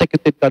he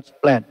executed God's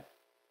plan.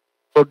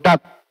 So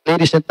that,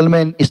 ladies and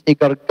gentlemen, is a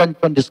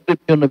gargantuan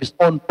description of his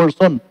own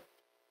person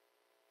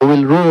who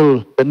will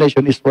rule the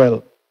nation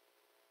Israel.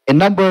 In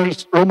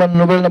Numbers, Roman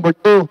novel number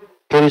 2,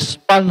 he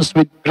responds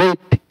with great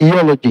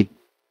eulogy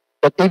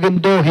that even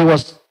though he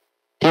was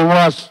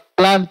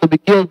planned to be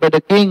killed by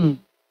the king,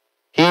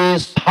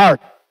 his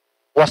heart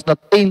was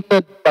not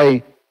tainted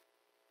by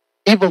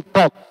evil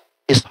thoughts.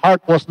 His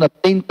heart was not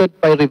tainted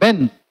by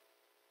revenge,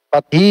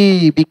 but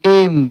he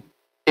became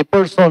a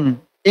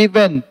person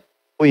even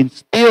who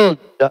instilled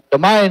the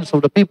minds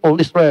of the people of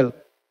Israel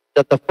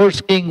that the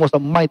first king was a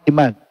mighty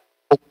man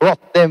who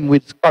clothed them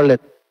with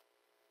scarlet.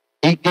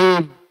 He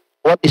gave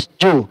what is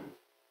due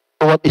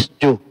to what is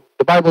due.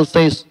 The Bible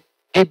says,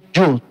 give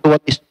due to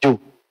what is due.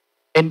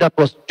 And that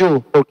was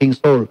due for King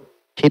Saul.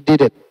 He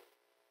did it.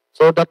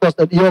 So that was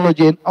an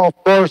eulogy, and of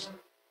course,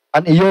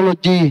 an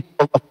eulogy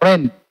of a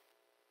friend.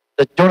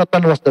 That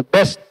Jonathan was the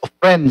best of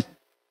friends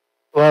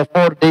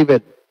for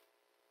David.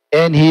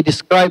 And he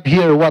described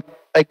here what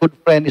a good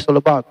friend is all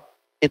about.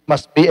 It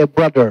must be a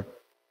brother.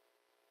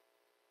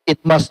 It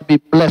must be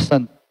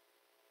pleasant.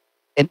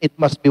 And it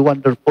must be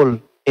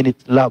wonderful in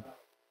its love.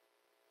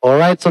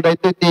 Alright, so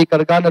dahito iti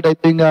kargana,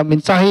 dahito yung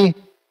mensahe.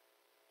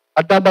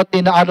 Ada ba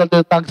tinaadal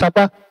tayo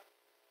tagsapa?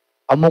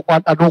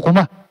 Amukuan adu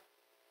kuma.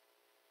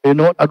 You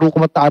know, adu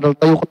kuma taadal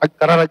tayo kung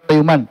agkararag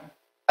tayo man.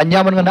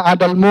 Anyaman nga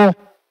naadal mo,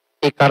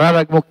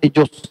 ikararag mo ti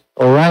Diyos.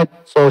 Alright,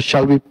 so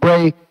shall we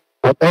pray?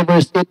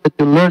 Whatever is it that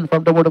you learn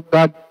from the Word of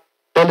God,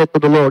 tell it to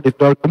the Lord. If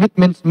there are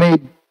commitments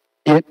made,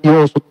 you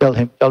also tell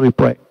Him. Shall we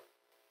pray?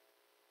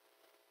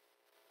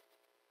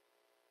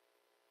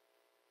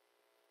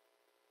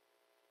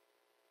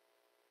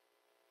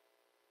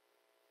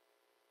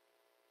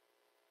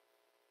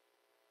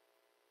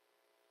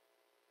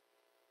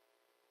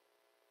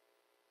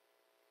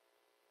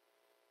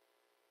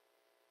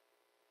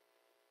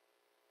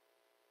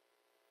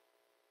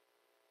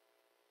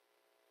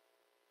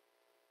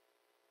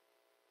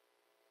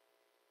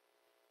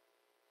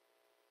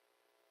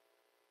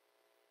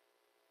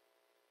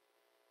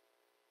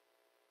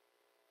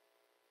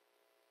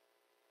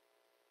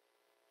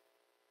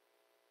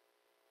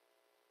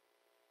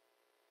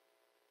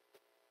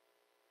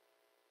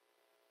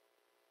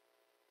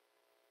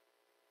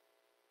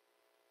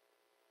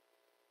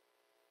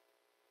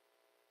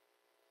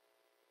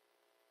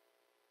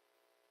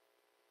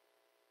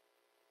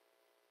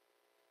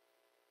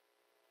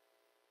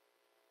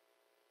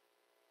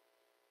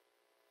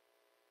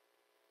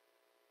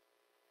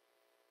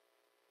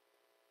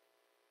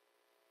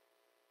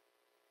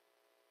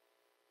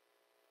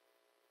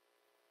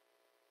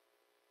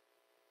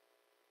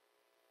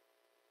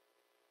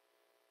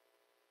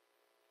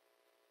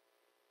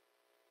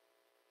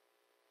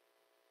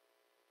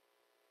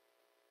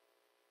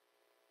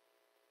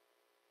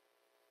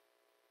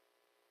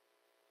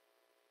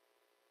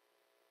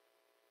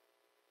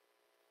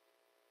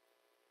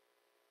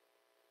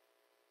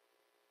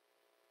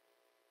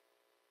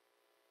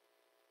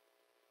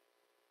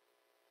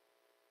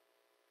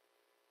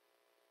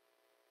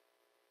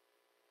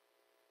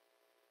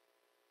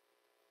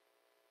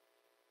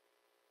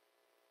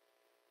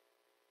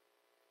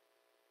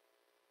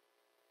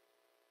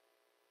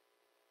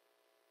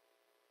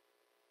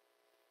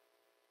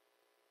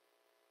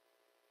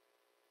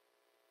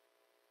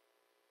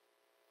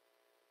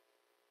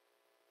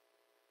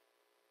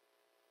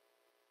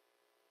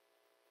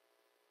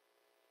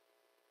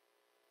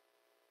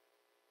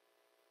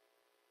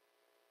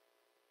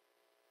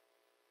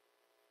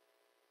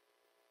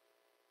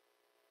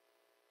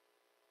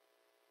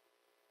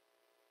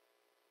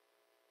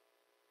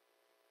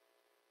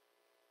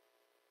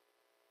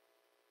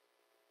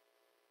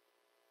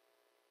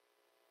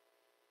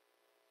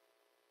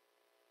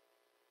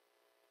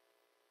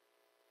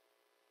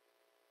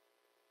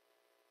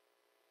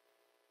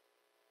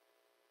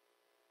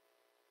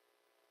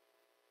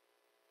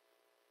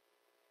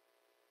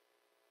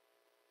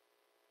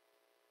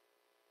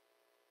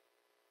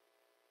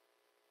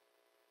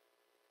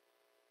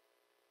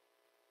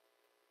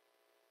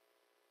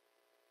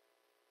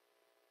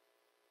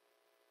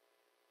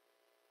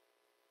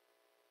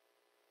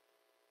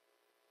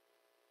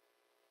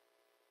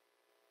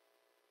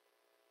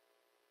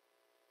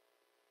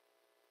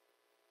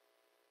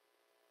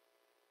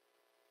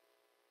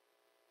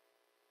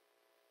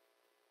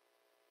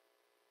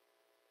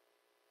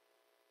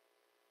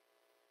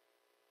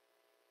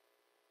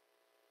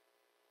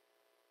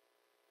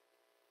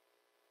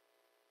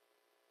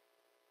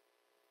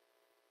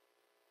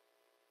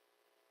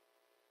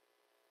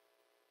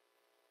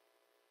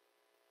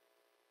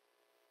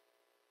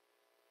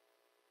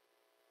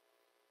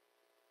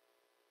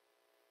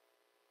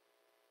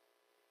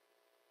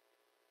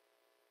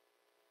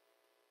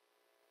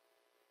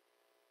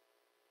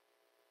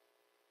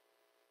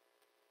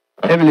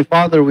 Heavenly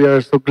Father, we are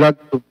so glad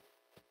to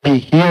be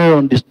here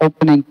on this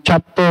opening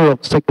chapter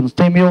of 2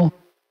 Samuel.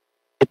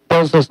 It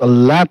tells us a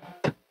lot,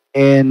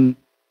 and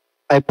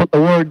I put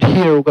a word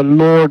here, O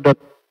Lord, that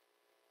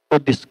to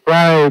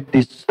describe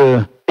this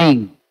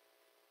thing.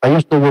 I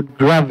use the word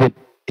gravid.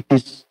 It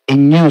is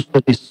in use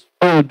that is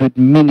filled with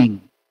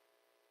meaning.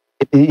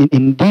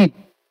 Indeed,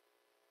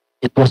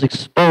 it was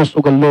exposed,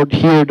 O Lord,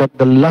 here that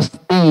the last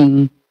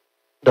thing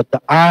that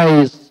the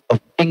eyes of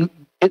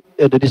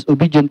the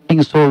disobedient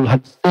King Saul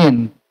had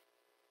seen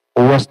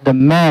was the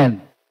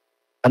man,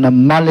 an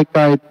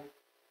Amalekite,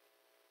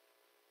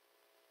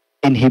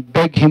 and he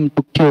begged him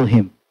to kill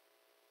him.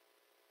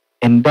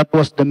 And that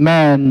was the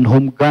man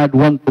whom God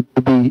wanted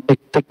to be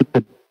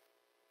executed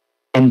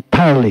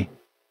entirely.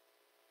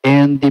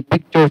 And the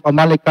picture of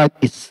Amalekite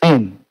is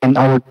seen in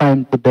our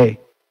time today.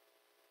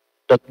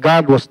 That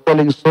God was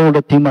telling Saul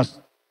that he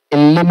must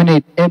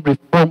eliminate every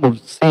form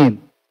of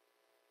sin.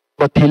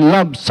 But he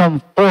loved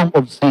some form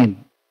of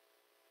sin.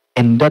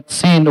 And that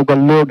sin of the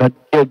Lord had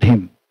killed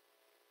him.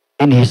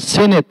 And he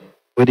seen it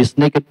with his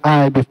naked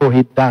eye before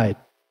he died.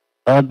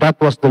 That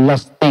was the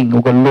last thing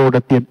of the Lord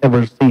that he had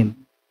ever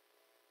seen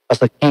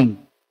as a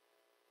king.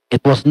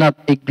 It was not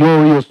a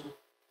glorious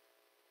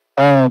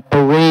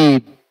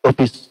parade of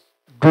his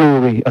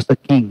glory as a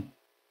king,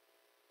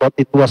 but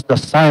it was the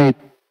sight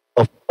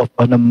of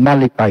an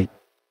Amalekite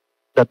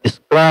that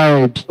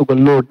describes of the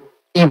Lord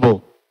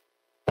evil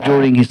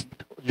during his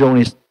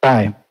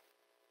time.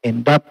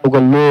 And that of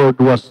the Lord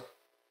was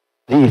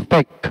the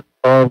effect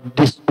of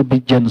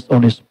disobedience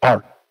on his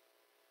part.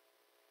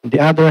 On the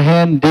other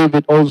hand,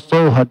 David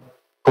also had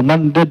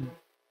commanded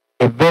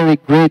a very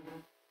great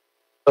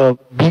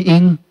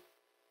being,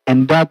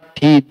 and that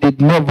he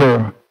did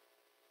never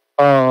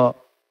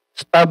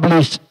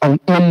establish an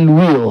ill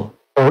will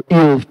or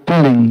ill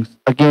feelings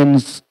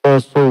against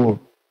Saul.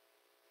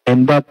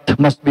 And that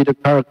must be the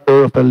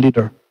character of a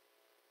leader.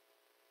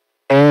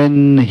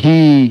 And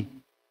he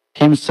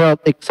himself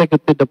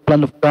executed the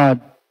plan of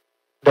God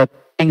that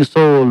King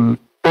Saul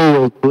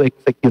failed to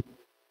execute.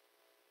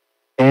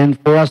 And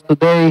for us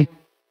today,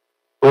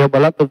 we have a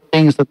lot of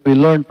things that we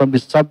learn from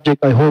this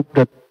subject. I hope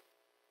that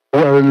we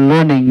are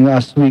learning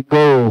as we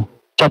go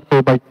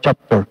chapter by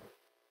chapter.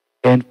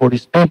 And for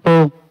these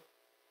people,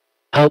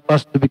 help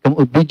us to become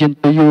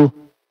obedient to you,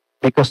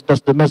 because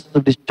that's the message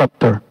of this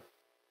chapter.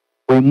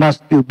 We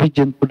must be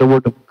obedient to the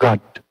word of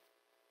God.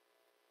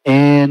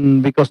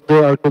 And because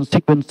there are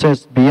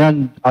consequences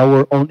beyond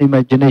our own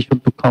imagination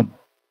to come.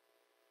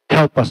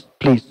 Help us,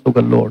 please, O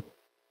God Lord.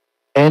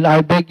 And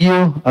I beg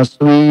you, as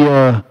we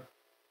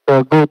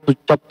go to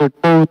chapter 2,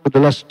 to the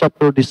last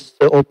chapter of this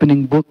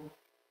opening book,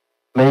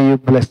 may you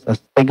bless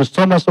us. Thank you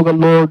so much, O God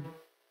Lord.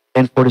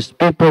 And for these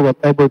people,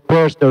 whatever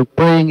prayers they're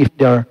praying, if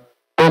they are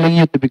telling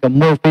you to become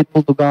more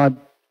faithful to God,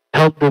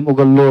 help them, O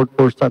God Lord,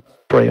 for such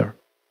prayer.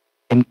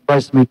 In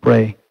Christ we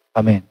pray.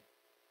 Amen.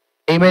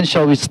 Amen.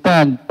 Shall we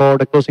stand for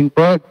the closing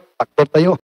prayer? Aktor tayo.